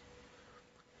does.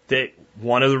 That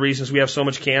one of the reasons we have so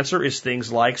much cancer is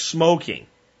things like smoking.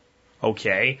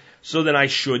 Okay, so then I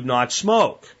should not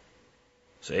smoke.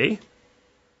 See?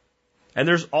 And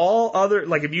there's all other,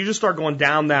 like if you just start going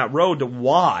down that road to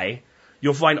why,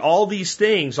 you'll find all these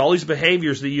things, all these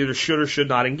behaviors that you either should or should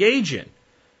not engage in.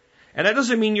 And that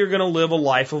doesn't mean you're going to live a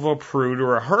life of a prude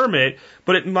or a hermit,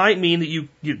 but it might mean that you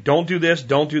don't do this,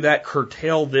 don't do that,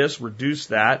 curtail this, reduce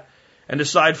that, and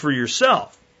decide for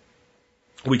yourself.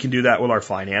 We can do that with our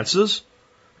finances,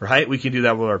 right? We can do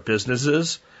that with our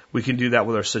businesses. We can do that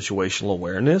with our situational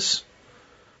awareness.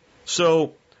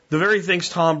 So the very things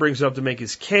Tom brings up to make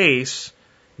his case,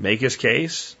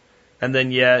 and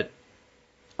then yet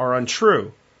are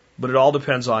untrue. But it all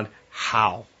depends on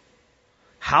how.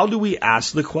 How do we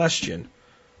ask the question,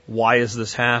 why is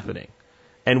this happening?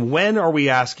 And when are we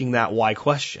asking that why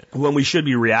question? When we should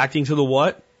be reacting to the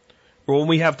what, or when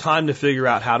we have time to figure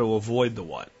out how to avoid the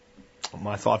what?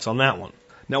 My thoughts on that one.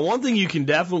 Now, one thing you can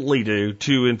definitely do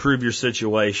to improve your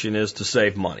situation is to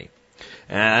save money.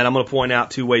 And I'm going to point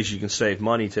out 2 ways you can save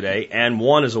money today, and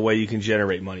one is a way you can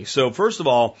generate money. So first of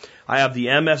all, I have the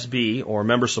MSB, or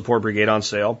Member Support Brigade, on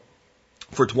sale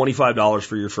for $25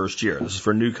 for your first year. This is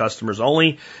for new customers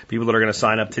only, people that are going to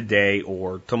sign up today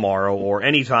or tomorrow or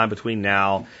any time between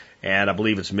now and I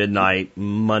believe it's midnight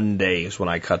Monday is when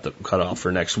I cut off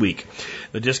for next week.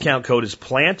 The discount code is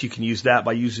PLANT. You can use that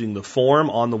by using the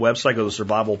form on the website. Go to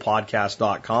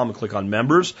survivalpodcast.com and click on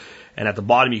members. And at the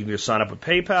bottom, you can either sign up with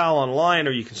PayPal online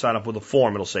or you can sign up with a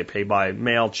form. It'll say pay by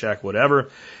mail, check, whatever.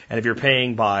 And if you're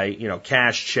paying by,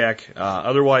 cash, check,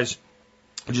 otherwise,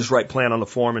 just write plan on the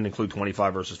form and include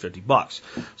 25 versus $50.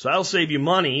 So that'll save you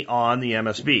money on the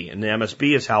MSB. And the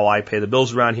MSB is how I pay the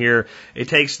bills around here. It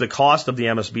takes the cost of the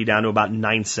MSB down to about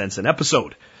 9 cents an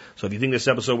episode. So if you think this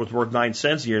episode was worth 9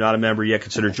 cents and you're not a member yet,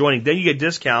 consider joining. Then you get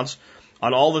discounts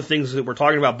on all the things that we're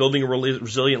talking about building a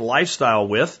resilient lifestyle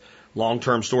with.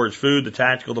 Long-term storage food, the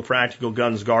tactical, the practical,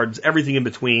 guns, gardens, everything in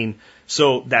between.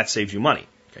 So that saves you money.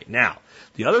 Okay, now,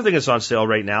 the other thing that's on sale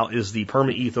right now is the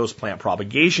Perma Ethos Plant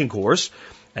Propagation course,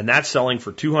 and that's selling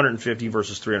for $250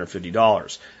 versus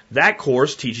 $350. That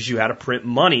course teaches you how to print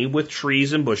money with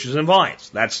trees and bushes and vines.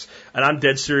 And I'm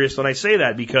dead serious when I say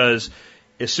that, because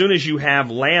as soon as you have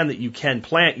land that you can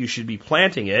plant, you should be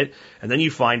planting it, and then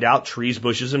you find out trees,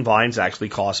 bushes, and vines actually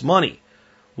cost money.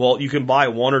 Well, you can buy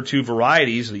 1 or 2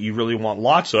 varieties that you really want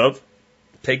lots of,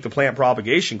 take the plant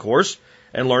propagation course,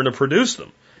 and learn to produce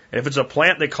them. And if it's a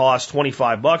plant that costs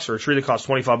 $25 or a tree that costs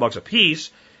 $25 a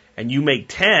piece, and you make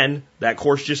 10, that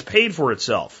course just paid for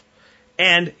itself.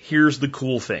 And here's the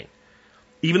cool thing.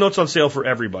 Even though it's on sale for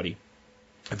everybody,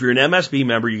 if you're an MSB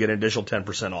member, you get an additional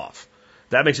 10% off.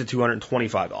 That makes it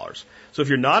 $225. So if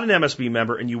you're not an MSB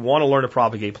member and you want to learn to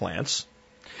propagate plants,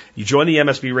 you join the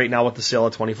MSB right now with the sale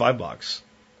at $25.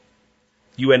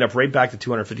 You end up right back to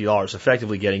 $250,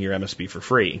 effectively getting your MSB for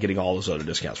free and getting all those other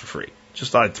discounts for free.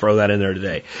 Just thought I'd throw that in there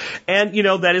today. And,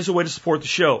 that is a way to support the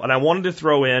show. And I wanted to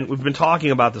throw in, we've been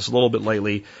talking about this a little bit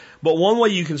lately, but one way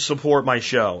you can support my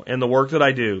show and the work that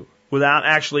I do without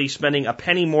actually spending a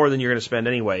penny more than you're going to spend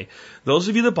anyway, those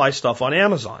of you that buy stuff on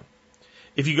Amazon,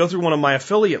 if you go through one of my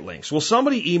affiliate links, well,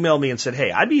 somebody emailed me and said,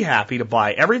 hey, I'd be happy to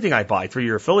buy everything I buy through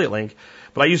your affiliate link,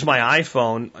 but I use my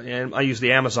iPhone and I use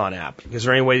the Amazon app. Is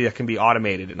there any way that can be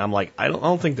automated? And I'm like, I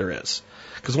don't think there is.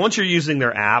 Because once you're using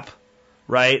their app,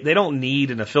 right, they don't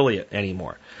need an affiliate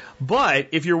anymore. But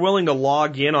if you're willing to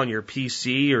log in on your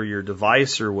PC or your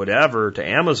device or whatever to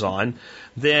Amazon,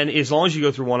 then as long as you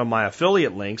go through one of my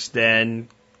affiliate links, then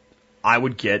I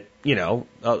would get,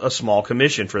 a small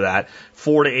commission for that,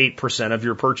 4 to 8% of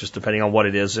your purchase, depending on what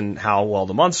it is and how well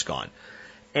the month's gone.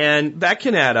 And that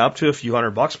can add up to a few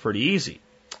 $100 pretty easy.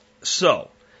 So,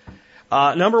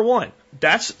 number one,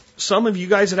 that's some of you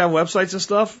guys that have websites and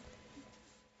stuff.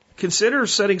 Consider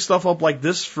setting stuff up like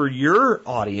this for your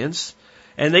audience,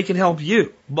 and they can help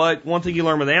you. But one thing you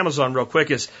learn with Amazon real quick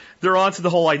is they're onto the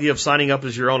whole idea of signing up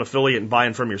as your own affiliate and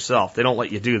buying from yourself. They don't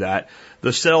let you do that.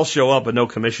 The sales show up, but no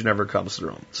commission ever comes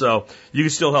through them. So you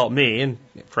can still help me, and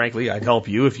frankly, I'd help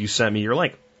you if you sent me your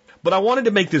link. But I wanted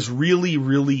to make this really,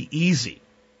 really easy.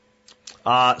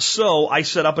 So I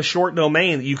set up a short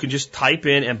domain that you can just type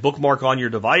in and bookmark on your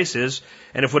devices.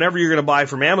 And if whenever you're going to buy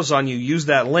from Amazon, you use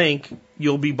that link,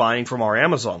 you'll be buying from our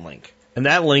Amazon link. And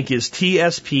that link is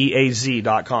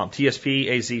tspaz.com.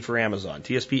 TSPAZ for Amazon.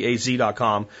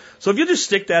 tspaz.com. So if you just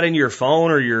stick that in your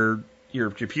phone or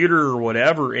your computer or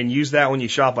whatever and use that when you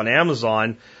shop on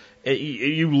Amazon,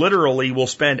 you literally will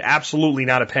spend absolutely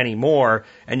not a penny more,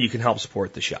 and you can help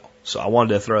support the show. So I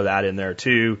wanted to throw that in there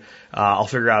too. I'll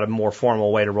figure out a more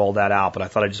formal way to roll that out, but I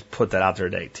thought I'd just put that out there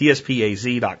today.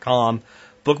 tspaz.com.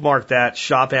 Bookmark that,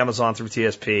 shop Amazon through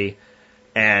TSP,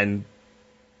 and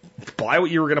buy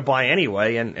what you were going to buy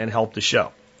anyway and help the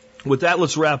show. With that,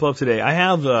 let's wrap up today. I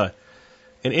have an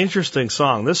interesting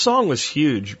song. This song was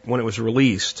huge when it was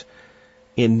released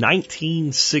in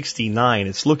 1969.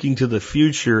 It's looking to the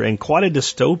future, and quite a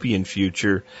dystopian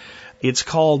future. It's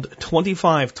called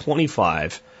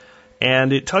 2525,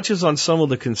 and it touches on some of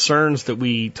the concerns that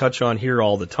we touch on here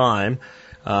all the time.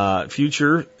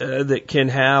 Future that can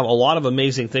have a lot of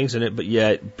amazing things in it, but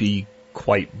yet be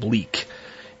quite bleak.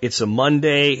 It's a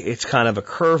Monday. It's kind of a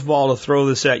curveball to throw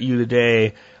this at you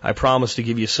today. I promise to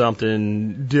give you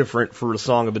something different for the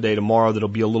song of the day tomorrow that'll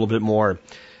be a little bit more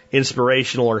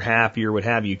inspirational or happy or what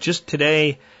have you. Just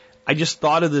today, I just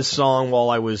thought of this song while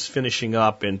I was finishing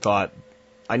up and thought,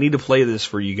 I need to play this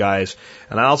for you guys.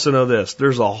 And I also know this,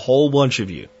 there's a whole bunch of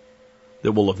you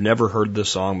that will have never heard this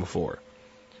song before.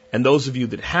 And those of you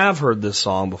that have heard this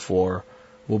song before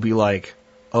will be like,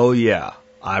 oh yeah,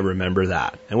 I remember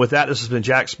that. And with that, this has been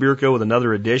Jack Spirko with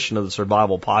another edition of the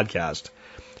Survival Podcast,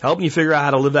 helping you figure out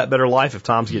how to live that better life if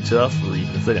times get tough or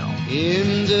even if they don't.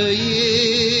 In the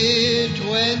year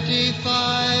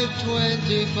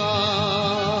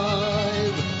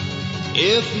 2525,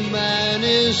 if man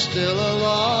is still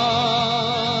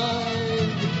alive,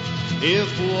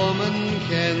 if woman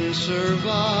can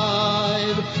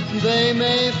survive, they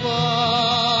may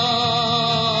find.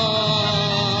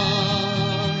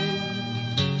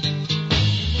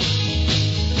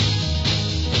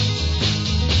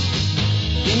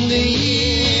 In the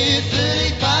year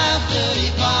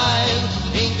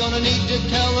 35, ain't gonna need to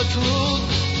tell the truth,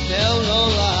 tell no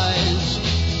lies.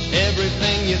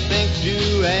 Everything you think,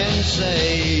 do, and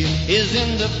say is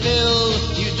in the pill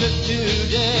you took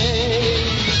today.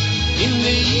 In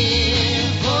the year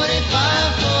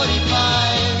 45,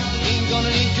 ain't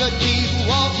gonna need your teeth,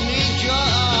 won't need your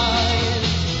eyes.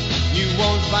 You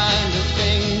won't find a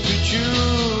thing to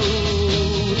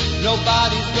chew,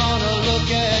 nobody's gonna look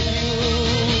at you.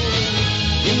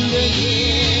 In the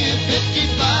year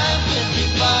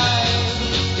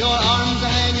 55, your arms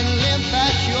are hanging limp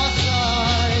at your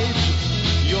sides.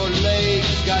 Your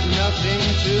legs got nothing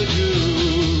to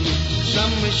do.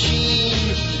 Some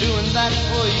machine doing that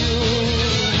for you.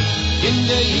 In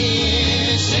the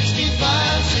year 65,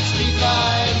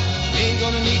 ain't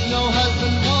gonna need no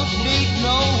husband, won't need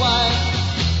no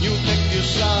wife. You pick your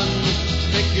son,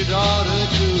 pick your daughter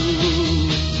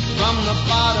too. From the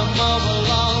bottom of a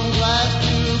long glass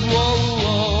tube, whoa,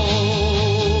 whoa.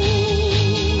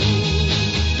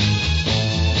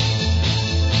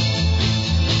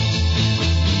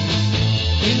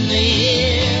 In the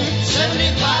year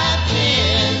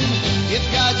 7510, if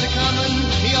God's a-comin',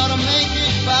 he ought to make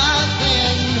it by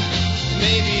then.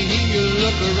 Maybe he'll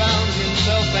look around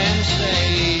himself and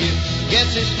say,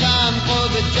 guess it's time for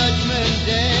the judgment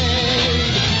day.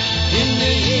 In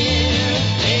the year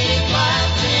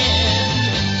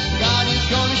 8510, God is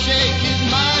gonna shake his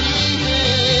mighty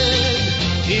head.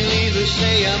 He'll either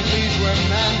say, I'm pleased where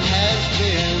man has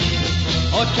been,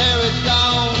 or tear it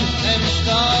down and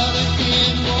start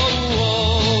again. Whoa, whoa.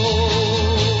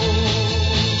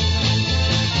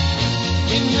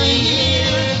 In the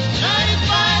year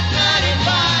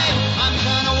 95, I'm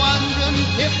kinda wondering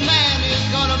if man is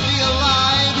gonna be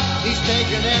alive. He's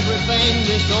taken everything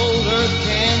this old earth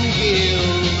can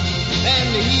give,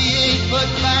 and he ain't put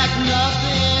back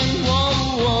nothing.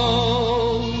 Whoa,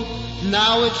 whoa.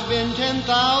 Now it's been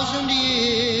 10,000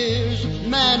 years.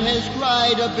 Man has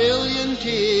cried a billion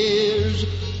tears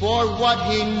for what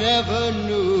he never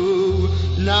knew.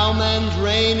 Now man's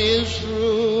reign is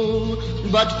through,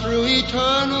 but through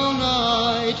eternal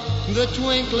night, the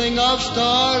twinkling of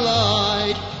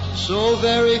starlight, so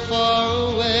very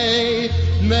far away,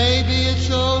 maybe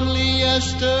it's only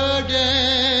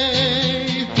yesterday.